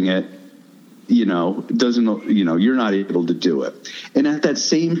doing it, doesn't, you're not able to do it. And at that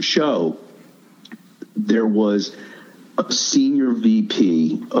same show, there was a senior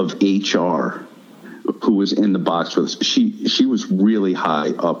VP of HR who was in the box with us. She was really high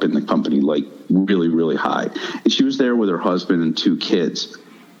up in the company, like really, really high. And she was there with her husband and 2 kids.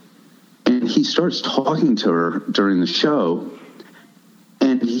 And he starts talking to her during the show.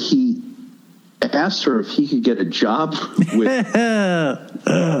 And he asked her if he could get a job with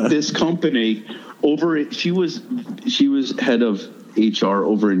this company over. She was head of HR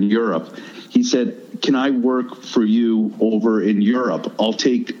over in Europe. He said, can I work for you over in Europe? I'll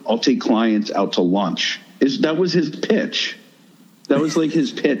take clients out to lunch. That was his pitch. That was like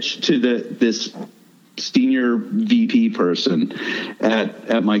his pitch to this senior VP person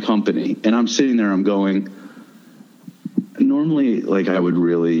at my company. And I'm sitting there, I'm going, normally like I would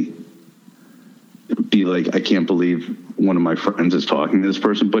really be like, I can't believe one of my friends is talking to this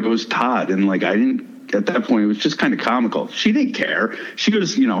person, but it was Todd. And like, I didn't, at that point, it was just kind of comical. She didn't care. She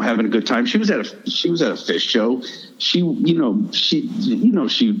was, having a good time. She was at a Phish show. She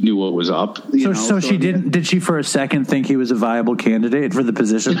knew what was up. So she didn't, did she for a second think he was a viable candidate for the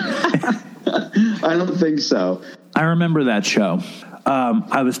position? I don't think so. I remember that show.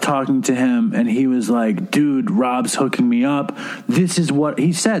 I was talking to him and he was like, dude, Rob's hooking me up. This is what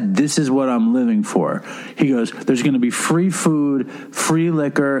he said. This is what I'm living for. He goes, there's going to be free food, free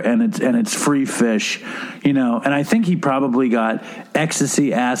liquor, and it's free Phish, and I think he probably got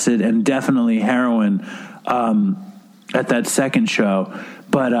ecstasy, acid, and definitely heroin, at that second show.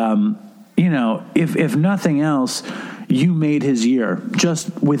 But, if nothing else, you made his year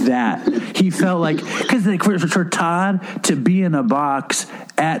just with that. He felt like, because for Todd to be in a box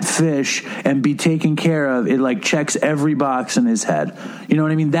at Phish and be taken care of, it like checks every box in his head. You know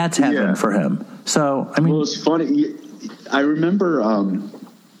what I mean? That's heaven for him. So, I mean, well, it's funny. I remember, when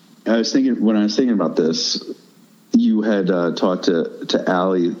I was thinking about this, you had talked to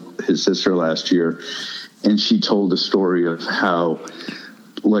Allie, his sister, last year, and she told a story of how,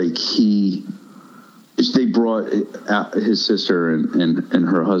 like, they brought his sister and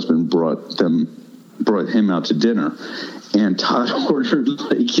her husband brought him out to dinner, and Todd ordered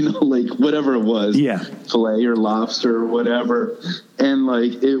like whatever it was, filet or lobster or whatever, and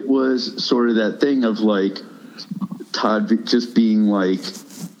like it was sort of that thing of like Todd just being like,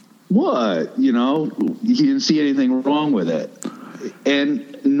 what, he didn't see anything wrong with it.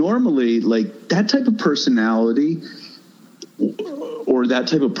 And normally, like, that type of personality or that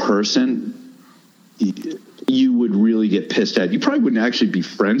type of person, you would really get pissed at. You probably wouldn't actually be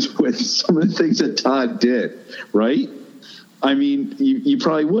friends with some of the things that Todd did, right? I mean, you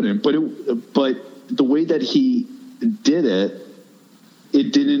probably wouldn't. But the way that he did it,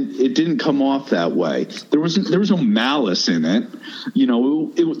 it didn't come off that way. There was no malice in it.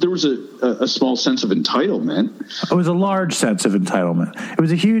 There was a small sense of entitlement. It was a large sense of entitlement. It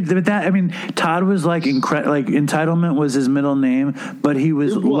was a huge. Todd was like entitlement was his middle name, but he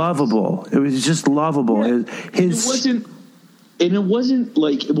was lovable. It was just lovable. Yeah. It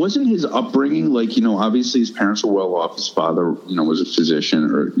wasn't his upbringing. Like, obviously his parents were well off. His father, was a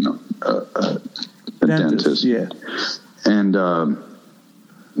physician or a dentist. Yeah, and.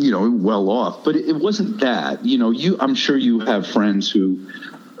 Well off, but it wasn't that. I'm sure you have friends who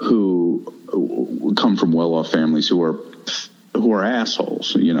come from well off families who are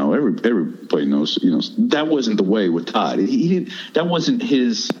assholes. Everybody knows. That wasn't the way with Todd. He didn't. That wasn't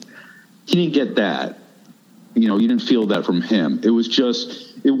his. He didn't get that. You didn't feel that from him. It was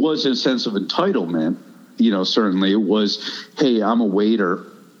a sense of entitlement. Certainly it was. Hey, I'm a waiter.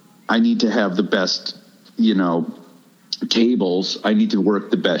 I need to have the best. Tables. I need to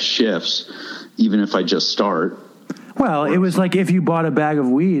work the best shifts, even if I just start. Well, it was like if you bought a bag of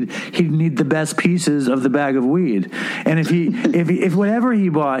weed, he'd need the best pieces of the bag of weed. And if whatever he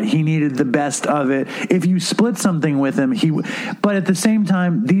bought, he needed the best of it. If you split something with him, but at the same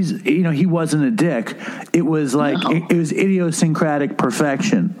time, he wasn't a dick. It was like, it was idiosyncratic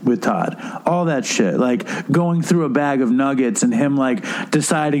perfection with Todd. All that shit, like going through a bag of nuggets and him like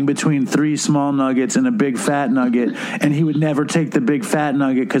deciding between 3 small nuggets and a big fat nugget. And he would never take the big fat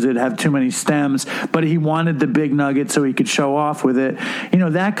nugget because it'd have too many stems, but he wanted the big nugget so he could show off with it.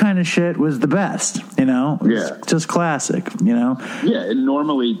 That kind of shit was the best, just classic, Yeah. And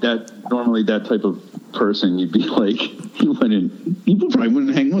normally that type of person, you'd be like, you probably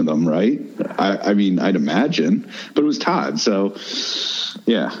wouldn't hang with them, right? I mean, I'd imagine, but it was Todd. So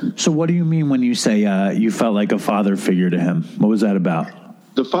yeah. So what do you mean when you say, you felt like a father figure to him? What was that about?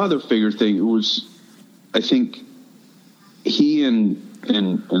 The father figure thing, it was, I think he and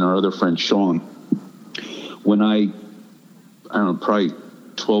our other friend, Sean, when I don't know, probably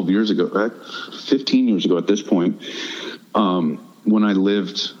 12 years ago, 15 years ago at this point, when I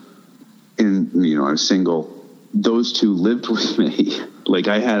lived in, I was single, those two lived with me. Like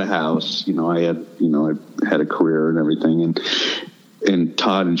I had a house, I had a career and everything. And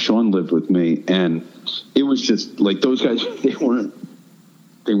Todd and Sean lived with me. And it was just like those guys, they weren't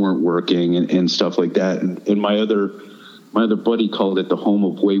working and stuff like that. And my other buddy called it the home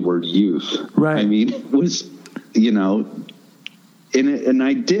of wayward youth. Right. I mean, it was, and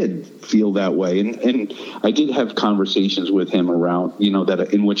I did feel that way. And I did have conversations with him around, that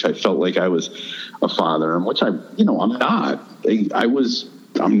in which I felt like I was a father, and which I'm not.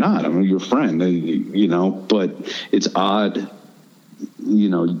 I'm not. I'm your friend, but it's odd.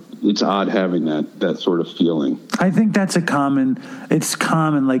 It's odd having that sort of feeling. I think that's it's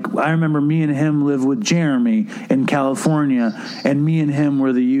common. Like I remember me and him lived with Jeremy in California, and me and him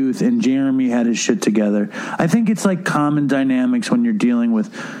were the youth, and Jeremy had his shit together. I think it's like common dynamics when you're dealing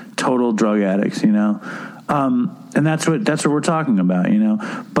with total drug addicts, and that's what we're talking about,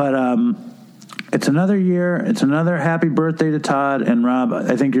 but, it's another year. It's another happy birthday to Todd and Rob.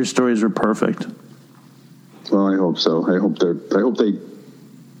 I think your stories were perfect. Well, I hope so. I hope they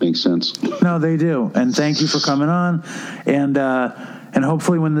make sense. No, they do. And thank you for coming on. And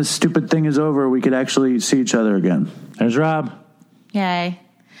hopefully when this stupid thing is over, we could actually see each other again. There's Rob. Yay.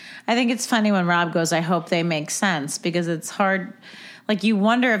 I think it's funny when Rob goes, I hope they make sense, because it's hard. Like you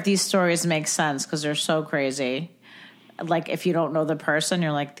wonder if these stories make sense because they're so crazy. Like if you don't know the person,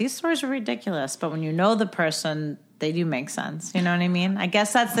 you're like, these stories are ridiculous. But when you know the person, they do make sense. You know what I mean? I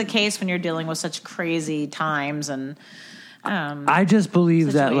guess that's the case when you're dealing with such crazy times and I just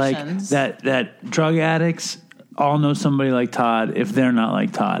believe situations. that drug addicts all know somebody like Todd if they're not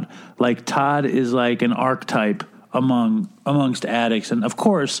like Todd. Like Todd is like an archetype amongst addicts, and of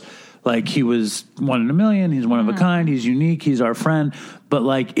course, like he was one in a million. He's one of a kind. He's unique. He's our friend. But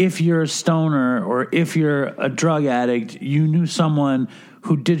like, if you're a stoner or if you're a drug addict, you knew someone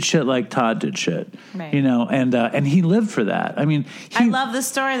who did shit like Todd did shit, right. you know, and he lived for that. I mean, I love the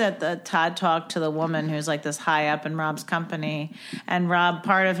story that Todd talked to the woman who's like this high up in Rob's company, and Rob,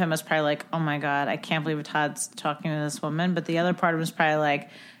 part of him was probably like, oh my God, I can't believe Todd's talking to this woman. But the other part of him was probably like,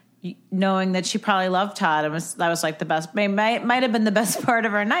 knowing that she probably loved Todd, and that was like the best, might have been the best part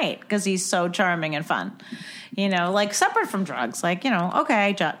of her night because he's so charming and fun, you know, like separate from drugs. Like, you know,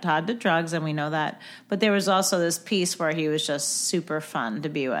 okay, Todd did drugs and we know that, but there was also this piece where he was just super fun to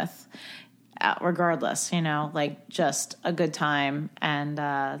be with, regardless, you know, like just a good time.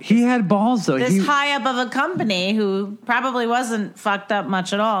 And he had balls though. This high up of a company who probably wasn't fucked up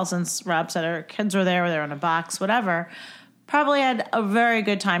much at all, since Rob said her kids were there, in a box, whatever. Probably had a very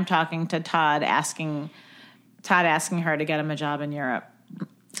good time talking to Todd, asking her to get him a job in Europe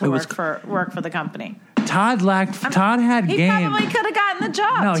to work for the company. Todd had he game. He probably could have gotten the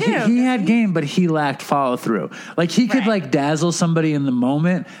job. No, too. he had game, but he lacked follow through. Like he could like dazzle somebody in the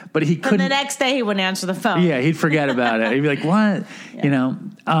moment, but he couldn't. And the next day he wouldn't answer the phone. Yeah, he'd forget about it. He'd be like, "What?" Yeah. You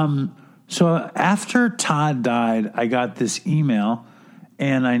know. So after Todd died, I got this email.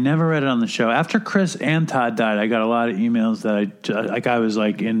 And I never read it on the show. After Chris and Todd died, I got a lot of emails that I was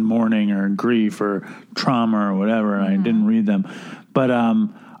like in mourning or grief or trauma or whatever, and I didn't read them. But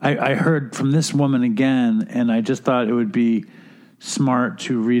I heard from this woman again, and I just thought it would be smart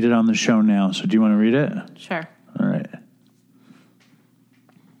to read it on the show now. So do you want to read it? Sure. All right.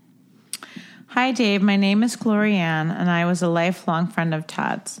 Hi, Dave. My name is Glorianne, and I was a lifelong friend of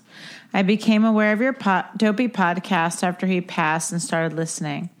Todd's. I became aware of your Dopey podcast after he passed and started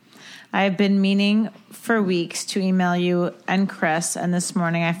listening. I have been meaning for weeks to email you and Chris, and this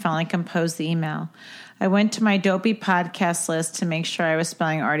morning I finally composed the email. I went to my Dopey podcast list to make sure I was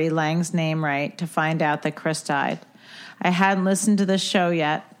spelling Artie Lang's name right to find out that Chris died. I hadn't listened to the show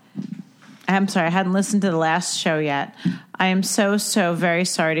yet. I hadn't listened to the last show yet. I am so very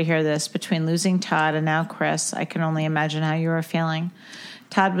sorry to hear this. Between losing Todd and now Chris, I can only imagine how you are feeling.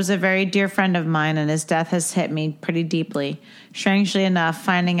 Todd was a very dear friend of mine, and his death has hit me pretty deeply. Strangely enough,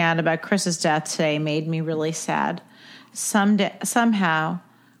 finding out about Chris's death today made me really sad. Somehow,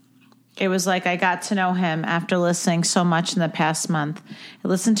 it was like I got to know him after listening so much in the past month. I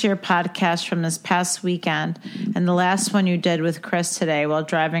listened to your podcast from this past weekend and the last one you did with Chris today while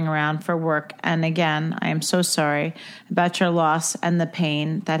driving around for work. And again, I am so sorry about your loss and the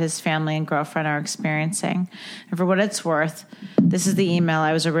pain that his family and girlfriend are experiencing. And for what it's worth, this is the email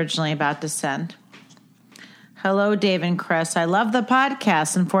I was originally about to send. Hello, Dave and Chris. I love the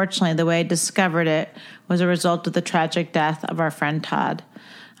podcast. Unfortunately, the way I discovered it was a result of the tragic death of our friend Todd.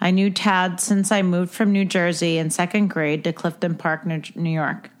 I knew Todd since I moved from New Jersey in second grade to Clifton Park, New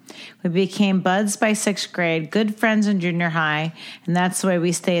York. We became buds by sixth grade, good friends in junior high, and that's the way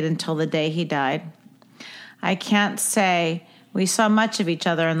we stayed until the day he died. I can't say we saw much of each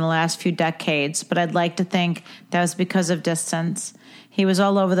other in the last few decades, but I'd like to think that was because of distance. He was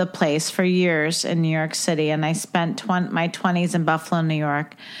all over the place for years in New York City, and I spent my 20s in Buffalo, New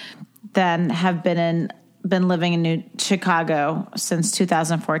York, then have been living in Chicago since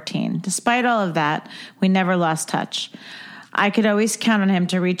 2014. Despite all of that, we never lost touch. I could always count on him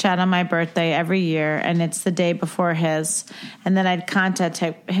to reach out on my birthday every year, and it's the day before his, and then I'd contact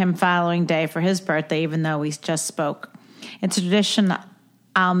him following day for his birthday, even though we just spoke. It's a tradition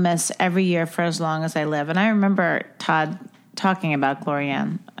I'll miss every year for as long as I live. And I remember Todd talking about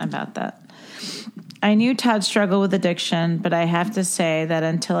Glorianne about that. I knew Todd struggled with addiction, but I have to say that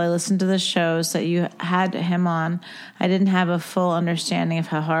until I listened to the shows that you had him on, I didn't have a full understanding of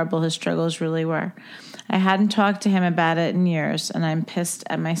how horrible his struggles really were. I hadn't talked to him about it in years, and I'm pissed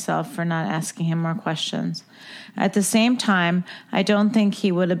at myself for not asking him more questions. At the same time, I don't think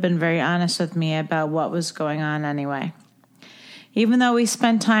he would have been very honest with me about what was going on anyway. Even though we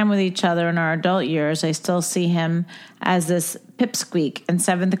spent time with each other in our adult years, I still see him as this pipsqueak in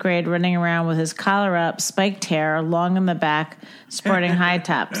seventh grade running around with his collar up, spiked hair, long in the back, sporting high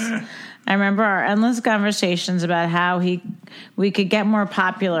tops. I remember our endless conversations about how we could get more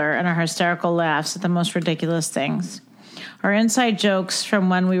popular and our hysterical laughs at the most ridiculous things. Our inside jokes from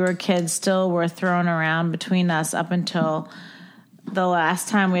when we were kids still were thrown around between us up until the last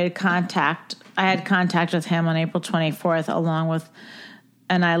time we had contact. I had contact with him on April 24th, along with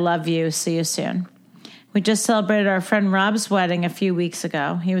 "And I love you, see you soon." We just celebrated our friend Rob's wedding a few weeks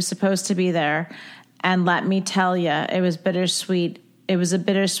ago. He was supposed to be there, and let me tell you, it was bittersweet. It was a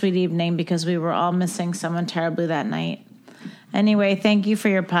bittersweet evening because we were all missing someone terribly that night. Anyway, thank you for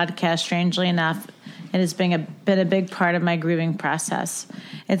your podcast. Strangely enough, it has been a big part of my grieving process.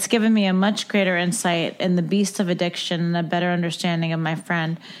 It's given me a much greater insight in the beast of addiction and a better understanding of my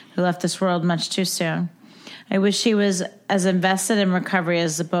friend who left this world much too soon. I wish he was as invested in recovery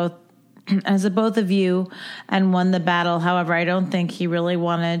as the both of you and won the battle. However, I don't think he really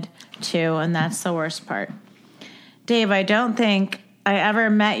wanted to, and that's the worst part. Dave, I don't think I ever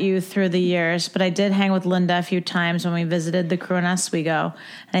met you through the years, but I did hang with Linda a few times when we visited the crew in Oswego,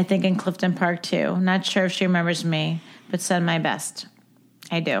 and I think in Clifton Park too. Not sure if she remembers me, but send my best.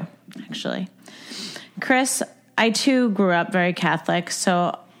 I do, actually. Chris, I too grew up very Catholic,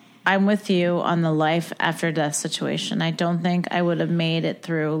 so I'm with you on the life after death situation. I don't think I would have made it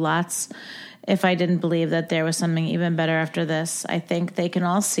through lots if I didn't believe that there was something even better after this. I think they can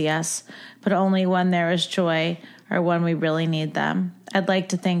all see us, but only when there is joy or when we really need them. I'd like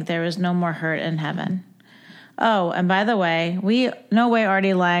to think there is no more hurt in heaven. Oh, and by the way, no way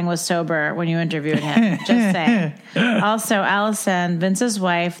Artie Lang was sober when you interviewed him. Just saying. Also, Allison, Vince's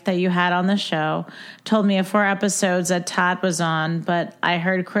wife that you had on the show, told me of 4 episodes that Todd was on, but I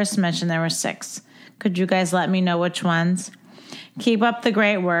heard Chris mention there were 6. Could you guys let me know which ones? Keep up the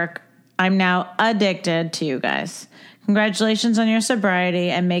great work. I'm now addicted to you guys. Congratulations on your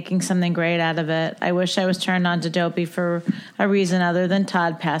sobriety and making something great out of it. I wish I was turned on to Dopey for a reason other than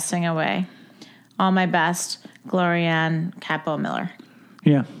Todd passing away. All my best, Glorianne Capo Miller.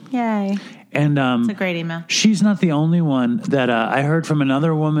 Yeah. Yay. And it's a great email. She's not the only one that I heard from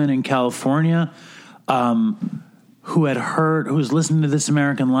another woman in California who was listening to This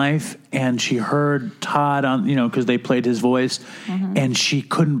American Life, and she heard Todd on, because they played his voice, and she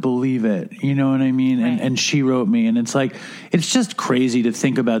couldn't believe it. You know what I mean? Right. And she wrote me, and it's like, it's just crazy to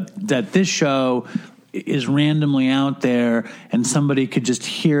think about that this show is randomly out there, and somebody could just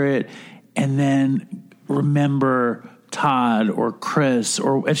hear it and then remember Todd or Chris,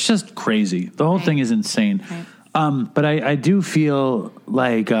 or it's just crazy. The whole thing is insane. Right. But I do feel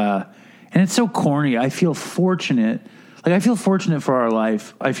like, and it's so corny. I feel fortunate. Like, I feel fortunate for our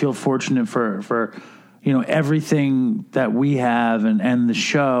life. I feel fortunate for everything that we have and the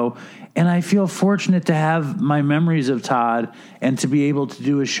show. And I feel fortunate to have my memories of Todd and to be able to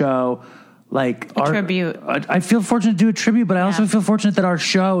do a show like a tribute. I feel fortunate to do a tribute, but I also feel fortunate that our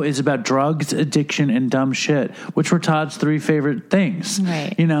show is about drugs, addiction, and dumb shit, which were Todd's 3 favorite things.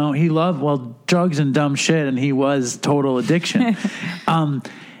 Right. He loved, drugs and dumb shit, and he was total addiction.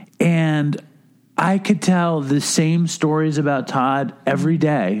 And I could tell the same stories about Todd every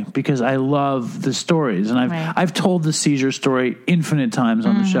day because I love the stories. And I've told the seizure story infinite times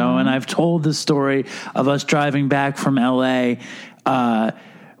on the show, and I've told the story of us driving back from L.A.,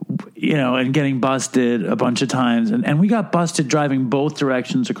 and getting busted a bunch of times. And we got busted driving both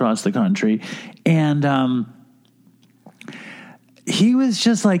directions across the country. And he was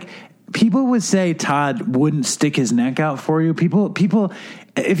just like, people would say Todd wouldn't stick his neck out for you. People,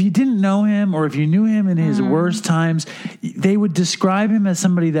 if you didn't know him or if you knew him in his worst times, they would describe him as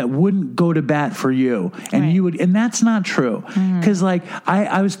somebody that wouldn't go to bat for you. And you would, and that's not true. Cause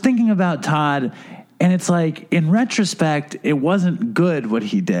I was thinking about Todd, and it's like, in retrospect, it wasn't good what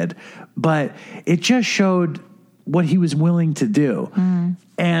he did, but it just showed what he was willing to do.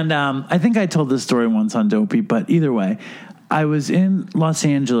 And I think I told this story once on Dopey, but either way, I was in Los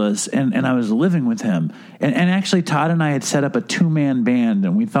Angeles and I was living with him. And actually, Todd and I had set up a 2-man band,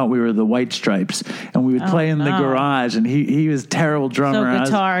 and we thought we were the White Stripes, and we would play in the garage. And he was a terrible drummer. So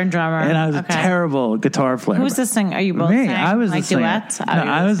guitar and drummer. And I was a terrible guitar player. Who's the singer? Are you both me? singing? I was like the singer. Duets? No,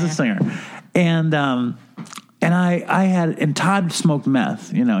 I was the singer. And I had, and Todd smoked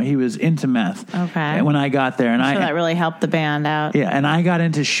meth. He was into meth. Okay. When I got there, and that really helped the band out. Yeah, and I got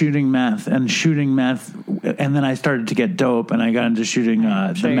into shooting meth, and then I started to get dope, and I got into shooting the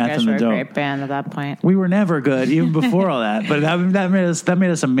meth and the dope. You guys were a great band at that point. We were never good, even before all that, but that made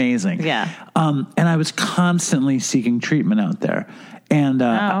us amazing. Yeah. And I was constantly seeking treatment out there, and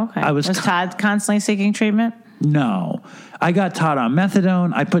okay. Was Todd constantly seeking treatment? No. I got Todd on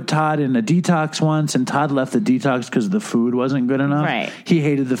methadone. I put Todd in a detox once, and Todd left the detox because the food wasn't good enough. Right. He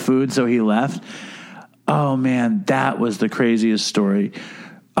hated the food, so he left. Oh, man, that was the craziest story.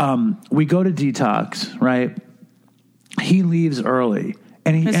 We go to detox, right? He leaves early.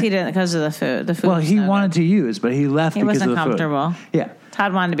 Because of the food. The food. Well, he wanted to use, but he left because of the food. He wasn't comfortable. Yeah.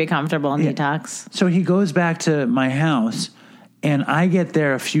 Todd wanted to be comfortable in detox. So he goes back to my house, and I get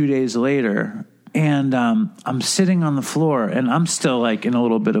there a few days later, and I'm sitting on the floor, and I'm still like in a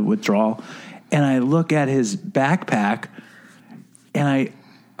little bit of withdrawal, and I look at his backpack, and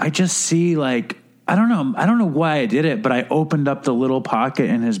I just see like, I don't know why I did it, but I opened up the little pocket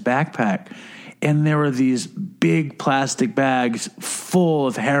in his backpack, and there were these big plastic bags full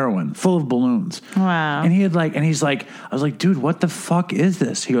of heroin, full of balloons. Wow. And he's like, I was like, dude, what the fuck is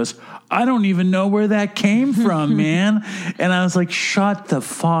this? He goes, I don't even know where that came from, man. And I was like, shut the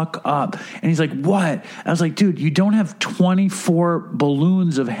fuck up. And he's like, what? I was like, dude, you don't have 24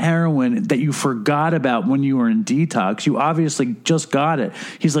 balloons of heroin that you forgot about when you were in detox. You obviously just got it.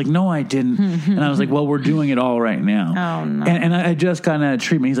 He's like, no, I didn't. And I was like, well, we're doing it all right now. Oh, no. And I just got out of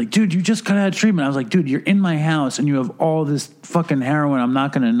treatment. He's like, dude, you just got out of treatment. I was like, dude, you're in my house and you have all this fucking heroin. I'm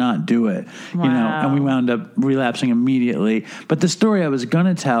not going to not do it. Wow. You know, and we wound up relapsing immediately. But the story I was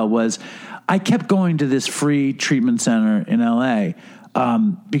going to tell was, I kept going to this free treatment center in LA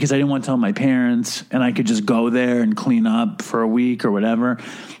because I didn't want to tell my parents, and I could just go there and clean up for a week or whatever.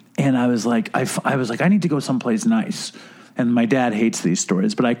 And I was like, I need to go someplace nice. And my dad hates these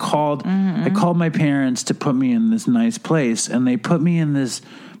stories, but I called my parents to put me in this nice place, and they put me in this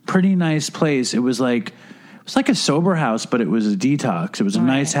pretty nice place. It was like a sober house, but it was a detox. It was a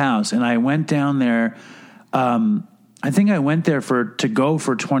nice house, and I went down there. I think I went there to go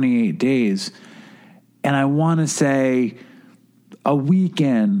for 28 days. And I want to say a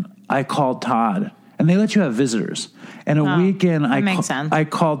weekend I called Todd, and they let you have visitors. And a weekend I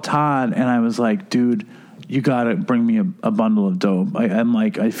called Todd, and I was like, dude, you got to bring me a bundle of dope. I'm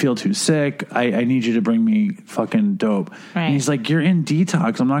like, I feel too sick. I need you to bring me fucking dope. Right. And he's like, you're in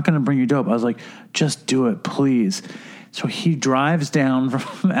detox. I'm not going to bring you dope. I was like, just do it, please. So he drives down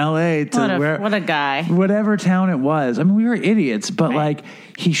from LA to what a guy, whatever town it was. I mean, we were idiots, but like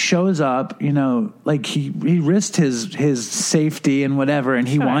he shows up, you know, like he risked his safety and whatever, and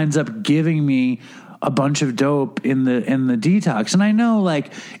he winds up giving me a bunch of dope in the detox. And I know,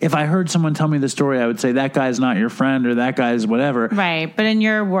 like, if I heard someone tell me the story, I would say that guy's not your friend or that guy's whatever. Right, but in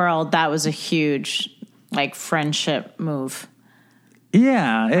your world, that was a huge like friendship move.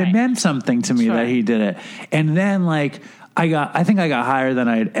 Yeah, it meant something to me that he did it. And then, like, I think I got higher than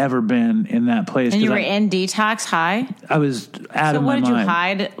I had ever been in that place. And you were in detox high? I was out of my mind. So what did you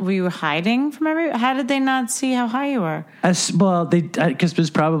hide? Were you hiding from everyone? How did they not see how high you were? Because it's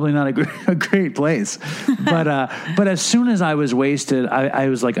probably not a great place. But as soon as I was wasted, I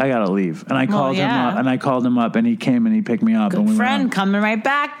was like, I got to leave. And I called him up, and he came and he picked me up. Good and friend coming right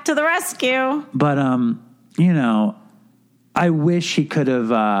back to the rescue. But, you know, I wish he could have.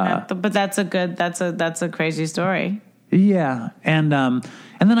 But that's a crazy story. Yeah, and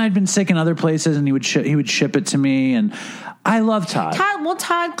then I'd been sick in other places, and he would ship it to me, and I love Todd.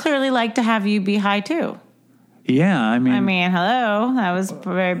 Todd clearly liked to have you be high too. Yeah, I mean, hello, that was a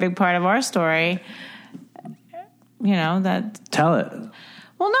very big part of our story. You know that. Tell it.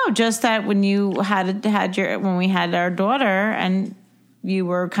 Well, no, just that when you when we had our daughter and you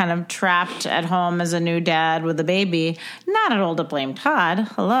were kind of trapped at home as a new dad with a baby. Not at all to blame Todd.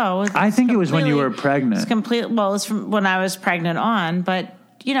 Hello. I think it was when you were pregnant. It was from when I was pregnant on. But,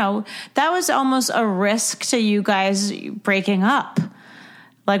 you know, that was almost a risk to you guys breaking up.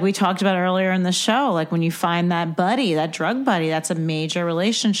 Like we talked about earlier in the show, like when you find that buddy, that drug buddy, that's a major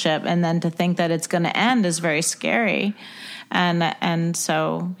relationship. And then to think that it's going to end is very scary. And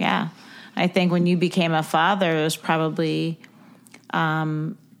so, yeah, I think when you became a father, it was probably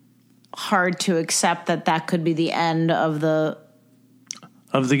hard to accept that could be the end of that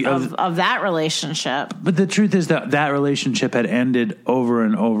relationship. But the truth is that relationship had ended over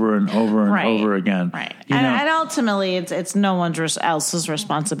and over and over and over again. Right. And ultimately it's no one else's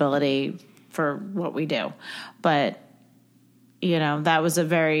responsibility for what we do. But, you know, that was a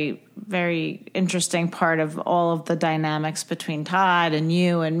very, very interesting part of all of the dynamics between Todd and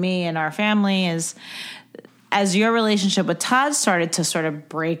you and me and our family is as your relationship with Todd started to sort of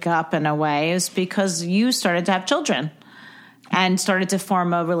break up in a way, is because you started to have children and started to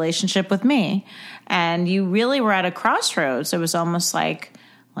form a relationship with me. And you really were at a crossroads. It was almost like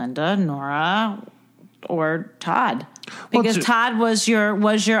Linda, Nora, or Todd. Because Todd was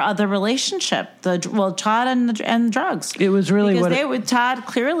your other relationship. Todd and drugs. It was really Todd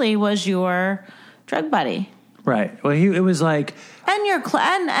clearly was your drug buddy. Right. Well, it was like,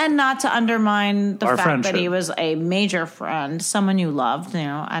 and not to undermine the fact friendship. that he was a major friend, someone you loved, you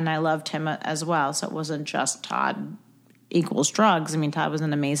know, and I loved him as well. So it wasn't just Todd equals drugs. I mean, Todd was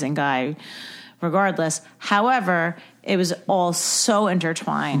an amazing guy, regardless. However, it was all so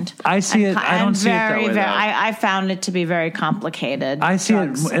intertwined. I see it. I don't see it that way. I found it to be very complicated. I see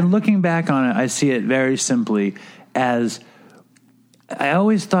it, and looking back on it, I see it very simply as I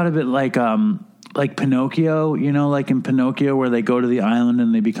always thought of it like like Pinocchio, you know, like in Pinocchio where they go to the island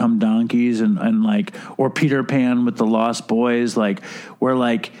and they become donkeys and like, or Peter Pan with the Lost Boys, like where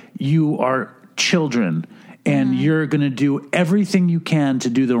like you are children and you're going to do everything you can to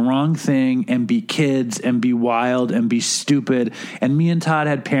do the wrong thing and be kids and be wild and be stupid. And me and Todd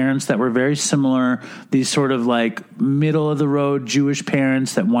had parents that were very similar, these sort of like middle of the road Jewish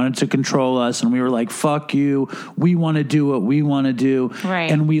parents that wanted to control us. And we were like, fuck you. We want to do what we want to do.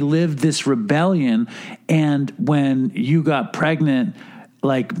 Right. And we lived this rebellion. And when you got pregnant,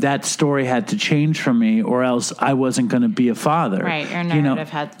 like that story had to change for me or else I wasn't going to be a father. Right. Your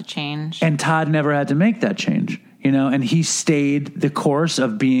narrative had to change. And Todd never had to make that change, you know, and he stayed the course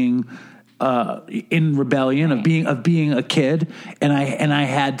of being in rebellion, of being a kid. And I didn't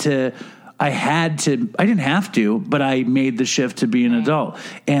have to, but I made the shift to be an adult.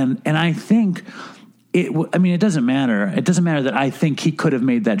 And I think it doesn't matter. It doesn't matter that I think he could have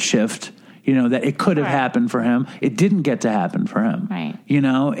made that shift. You know, that it could have happened for him. It didn't get to happen for him. Right. You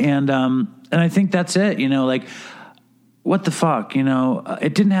know, and I think that's it. You know, like, what the fuck? You know,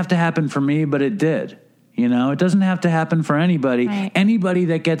 it didn't have to happen for me, but it did. You know, it doesn't have to happen for anybody. Right. Anybody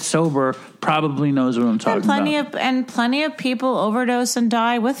that gets sober probably knows what I'm talking about. Plenty of people overdose and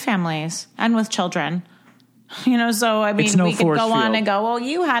die with families and with children. You know, so I mean, we could go on and go, well,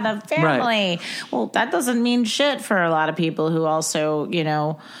 you had a family. Right. Well, that doesn't mean shit for a lot of people who also, you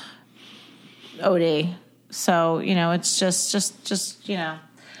know, OD. So, you know, it's just, you know.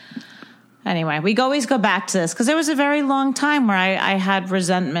 Anyway, we always go back to this because there was a very long time where I had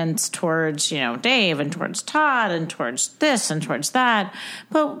resentments towards, you know, Dave and towards Todd and towards this and towards that.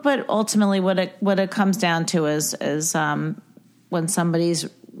 But ultimately what it comes down to is when somebody's,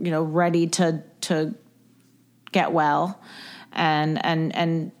 you know, ready to get well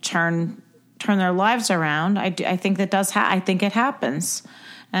and turn their lives around. I think that does I think it happens.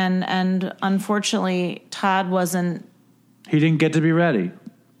 And unfortunately, Todd wasn't. He didn't get to be ready.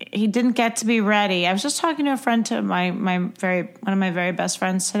 He didn't get to be ready. I was just talking to a friend, to one of my very best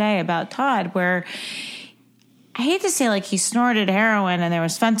friends today about Todd, where I hate to say like he snorted heroin and there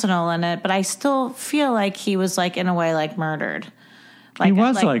was fentanyl in it, but I still feel like he was like in a way like murdered. Like, he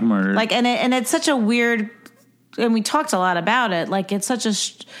was like murdered. Like and it's such a weird. And we talked a lot about it. Like it's such a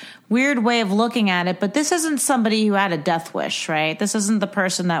weird way of looking at it, but this isn't somebody who had a death wish, right? This isn't the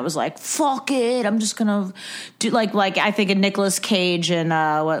person that was like, fuck it, I'm just gonna do like I think of Nicolas Cage in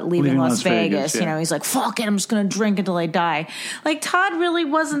Leaving Las Vegas. You know, he's like, fuck it, I'm just gonna drink until I die. Like Todd really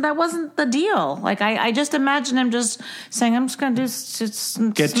wasn't the deal. Like I just imagine him just saying, I'm just gonna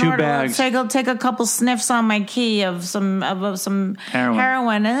get 2 bags, take a couple sniffs on my key of some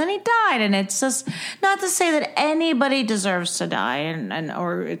heroin, and then he died. And it's just not to say that anybody deserves to die, and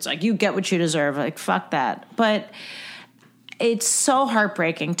or it's like you get what you deserve. Like fuck that. But it's so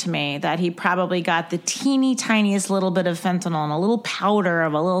heartbreaking to me that he probably got the teeny tiniest little bit of fentanyl and a little powder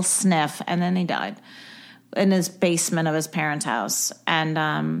of a little sniff, and then he died in his basement of his parents' house.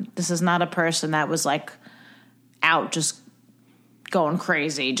 And this is not a person that was like out just going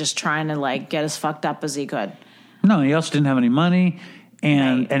crazy, just trying to like get as fucked up as he could. No, he also didn't have any money.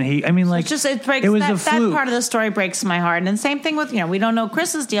 And he, I mean, like, it breaks. It was that part of the story breaks my heart. And same thing with, you know, we don't know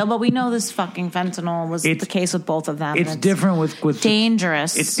Chris's deal, but we know this fucking fentanyl was the case with both of them. It's different with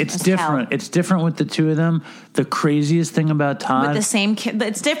dangerous. It's different. Hell. It's different with the two of them. The craziest thing about Todd, with the same,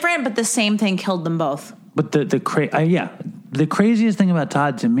 it's different, but the same thing killed them both. But the craziest thing about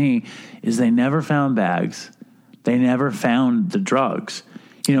Todd to me is they never found bags. They never found the drugs.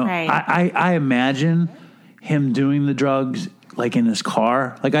 You know, right. I imagine him doing the drugs like in his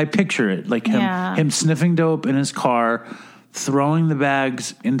car. Like I picture it, like him sniffing dope in his car, throwing the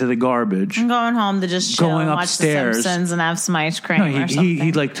bags into the garbage, and going home to just chill going and upstairs, watch The Simpsons and have some ice cream. No,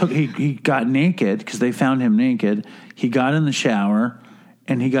 he got naked because they found him naked. He got in the shower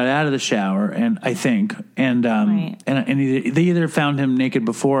and he got out of the shower, and I think, and they either found him naked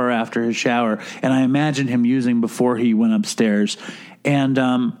before or after his shower, and I imagine him using before he went upstairs. And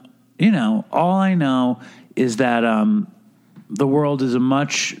you know, all I know is that the world is a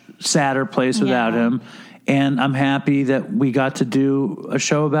much sadder place without him, and I'm happy that we got to do a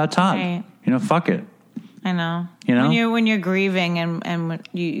show about Todd. Right. You know, fuck it. I know. You know, when you're grieving and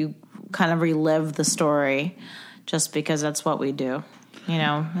you kind of relive the story, just because that's what we do. You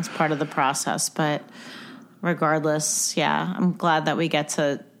know, it's part of the process. But regardless, I'm glad that we get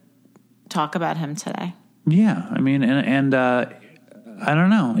to talk about him today. Yeah, I mean, and I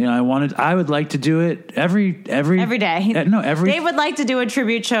don't know. You know, I would like to do it every day. Dave would like to do a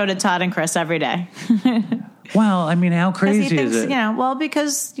tribute show to Todd and Chris every day. Well, I mean, how crazy is it? You know, well,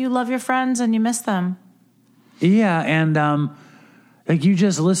 because you love your friends and you miss them. Yeah, and like you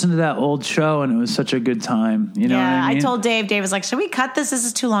just listened to that old show and it was such a good time. You know what I mean? I told Dave was like, should we cut this? This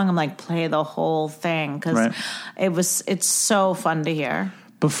is too long. I'm like, play the whole thing because it's so fun to hear.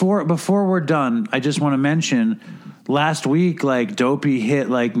 Before we're done, I just want to mention last week, like Dopey hit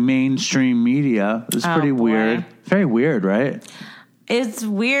like mainstream media. It was pretty weird. Very weird, right? It's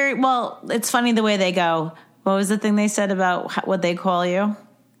weird. Well, it's funny the way they go. What was the thing they said about what they call you?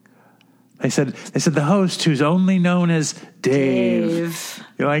 They said the host who's only known as Dave.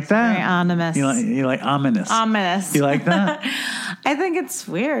 You like that? Very ominous. You like ominous. Ominous. You like that? I think it's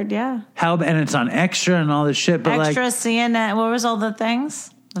weird, yeah. And it's on Extra and all this shit. But Extra, CNN, what was all the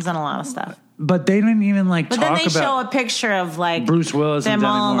things? It was on a lot of stuff. But they didn't even talk about... But then they show a picture of like... Bruce Willis them and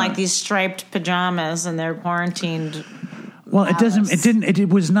Demi all in Moore. like these striped pajamas and they're quarantined... Well, it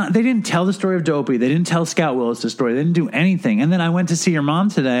didn't tell the story of Dopey. They didn't tell Scout Willis' story. They didn't do anything. And then I went to see your mom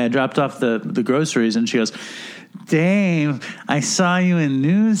today. I dropped off the groceries and she goes, Dave, I saw you in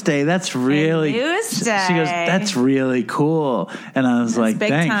Newsday. That's really... Newsday. She goes, that's really cool. And I was like, big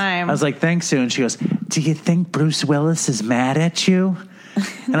thanks. Time. I was like, thanks, Sue. And she goes, do you think Bruce Willis is mad at you?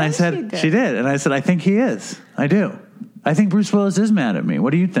 And I said, she did. And I said, I think he is. I do. I think Bruce Willis is mad at me.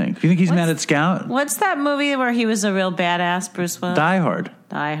 What do you think? Do you think he's mad at Scout? What's that movie where he was a real badass, Bruce Willis? Die Hard.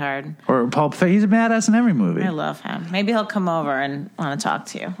 Die Hard. Or Pulp Fiction. He's a badass in every movie. I love him. Maybe he'll come over and want to talk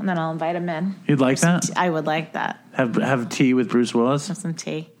to you, and then I'll invite him in. You'd like that? I would like that. Have tea with Bruce Willis? Have some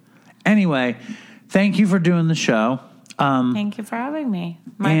tea. Anyway, thank you for doing the show. Thank you for having me.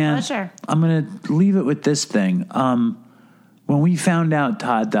 My pleasure. I'm going to leave it with this thing. When we found out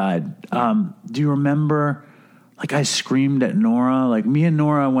Todd died, do you remember... Like I screamed at Nora. Like me and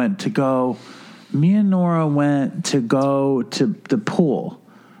Nora went to go to the pool,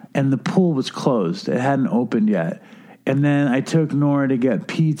 and the pool was closed. It hadn't opened yet. And then I took Nora to get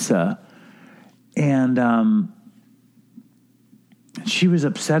pizza, and she was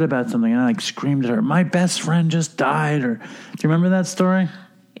upset about something. And I like screamed at her, "My best friend just died!" Or do you remember that story?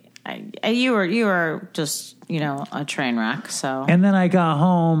 You were just, a train wreck, so. And then I got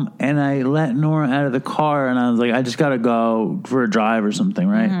home, and I let Nora out of the car, and I was like, I just got to go for a drive or something,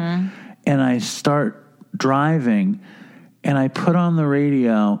 right? Mm-hmm. And I start driving, and I put on the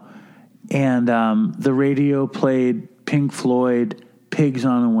radio, and the radio played Pink Floyd, Pigs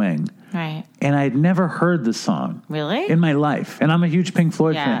on a Wing. Right. And I'd never heard the song. Really? In my life. And I'm a huge Pink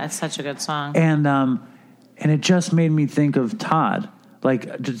Floyd fan. Yeah, it's such a good song. And it just made me think of Todd.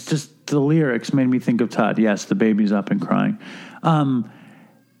 Like, just the lyrics made me think of Todd. Yes, the baby's up and crying.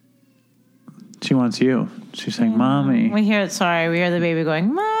 She wants you. She's saying, Mommy. We hear the baby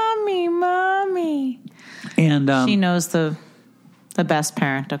going, Mommy, Mommy. And she knows the best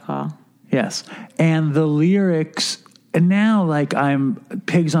parent to call. Yes. And the lyrics, and now, like,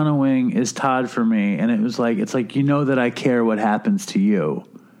 Pigs on a Wing is Todd for me. And it's like, that I care what happens to you.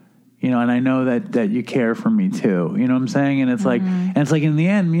 And I know that you care for me too. You know what I'm saying? And it's like, in the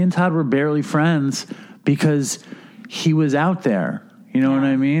end, me and Todd were barely friends because he was out there. You know what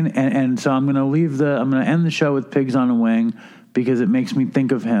I mean? And so I'm going to end the show with Pigs on a Wing because it makes me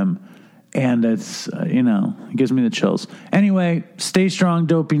think of him. And it's, it gives me the chills. Anyway, stay strong,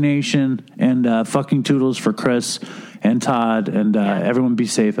 Dopey Nation, and fucking toodles for Chris and Todd, and everyone be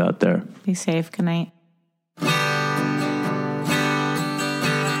safe out there. Be safe. Good night.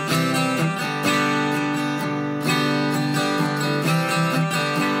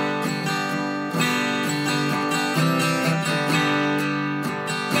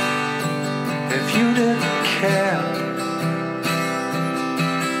 If you didn't care,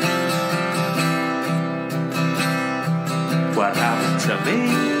 what happened to me?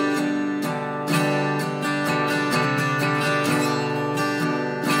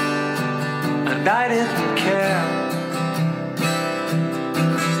 And I didn't care.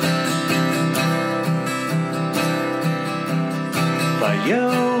 But you,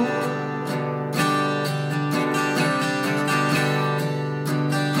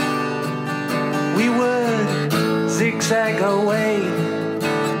 we would zigzag away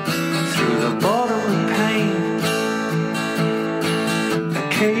through the border of pain,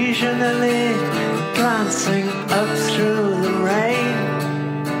 occasionally glancing up through the rain,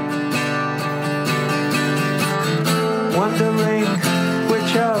 wondering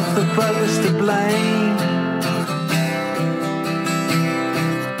which of the brothers to blame.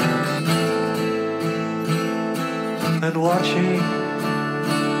 And watching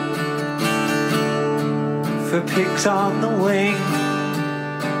for pigs on the wing.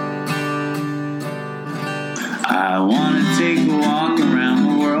 I wanna take a walk around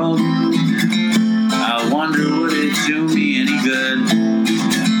the world. I wonder would it do me any good.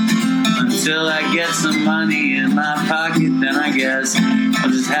 till I get some money in my pocket, then I guess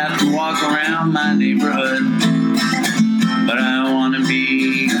I'll just have to walk around my neighborhood. But I wanna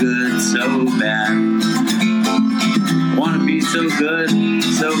be good so bad. Wanna be so good,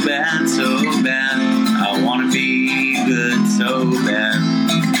 so bad, so bad. I wanna be good so bad.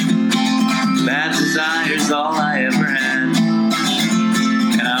 Bad desire's all I ever had.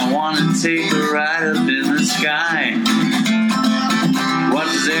 And I wanna take a ride up in the sky.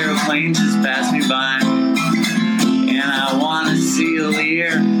 Watch this aeroplane just pass me by. And I wanna see a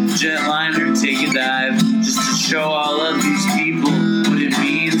Lear jetliner take a dive, just to show all of these people what it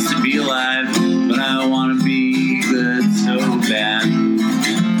means to be alive. But I wanna be good so bad.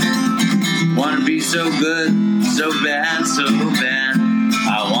 Wanna be so good, so bad, so bad.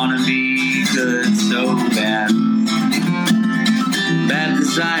 I wanna be good so bad. Bad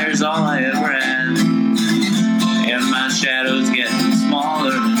desire's all I ever had. And my shadow's getting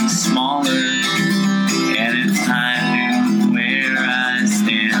smaller and smaller. And it's time to where I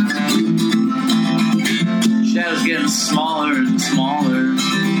stand. Shadow's getting smaller and smaller.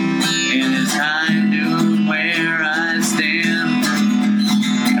 And it's time to where I stand.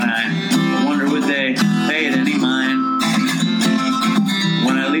 And I wonder would they pay it any mind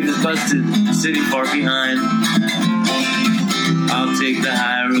when I leave this busted city far behind. I'll take the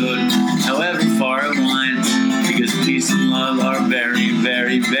high road, however far it winds, because peace and love are very,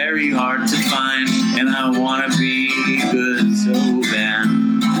 very, very hard to find. And I wanna be good so bad.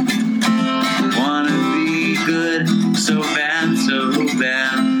 Wanna be good so bad, so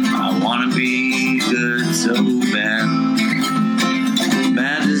bad. I wanna be good so bad.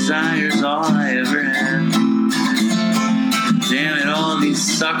 Bad desire's all I ever had. Damn it, all these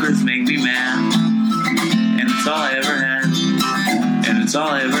suckers make me mad. And it's all I ever had. And it's all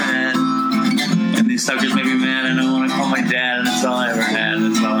I ever had. And these suckers make me mad, and I wanna call my dad, and it's all I ever had, and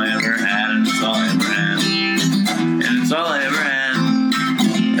it's all I ever had, and it's all I ever had. And it's all I ever had.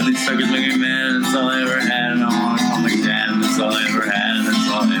 And these suckers make me mad, and it's all I ever had, and I wanna call my dad, and it's all I ever had, and it's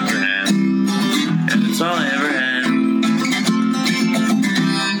all I ever had. And it's all I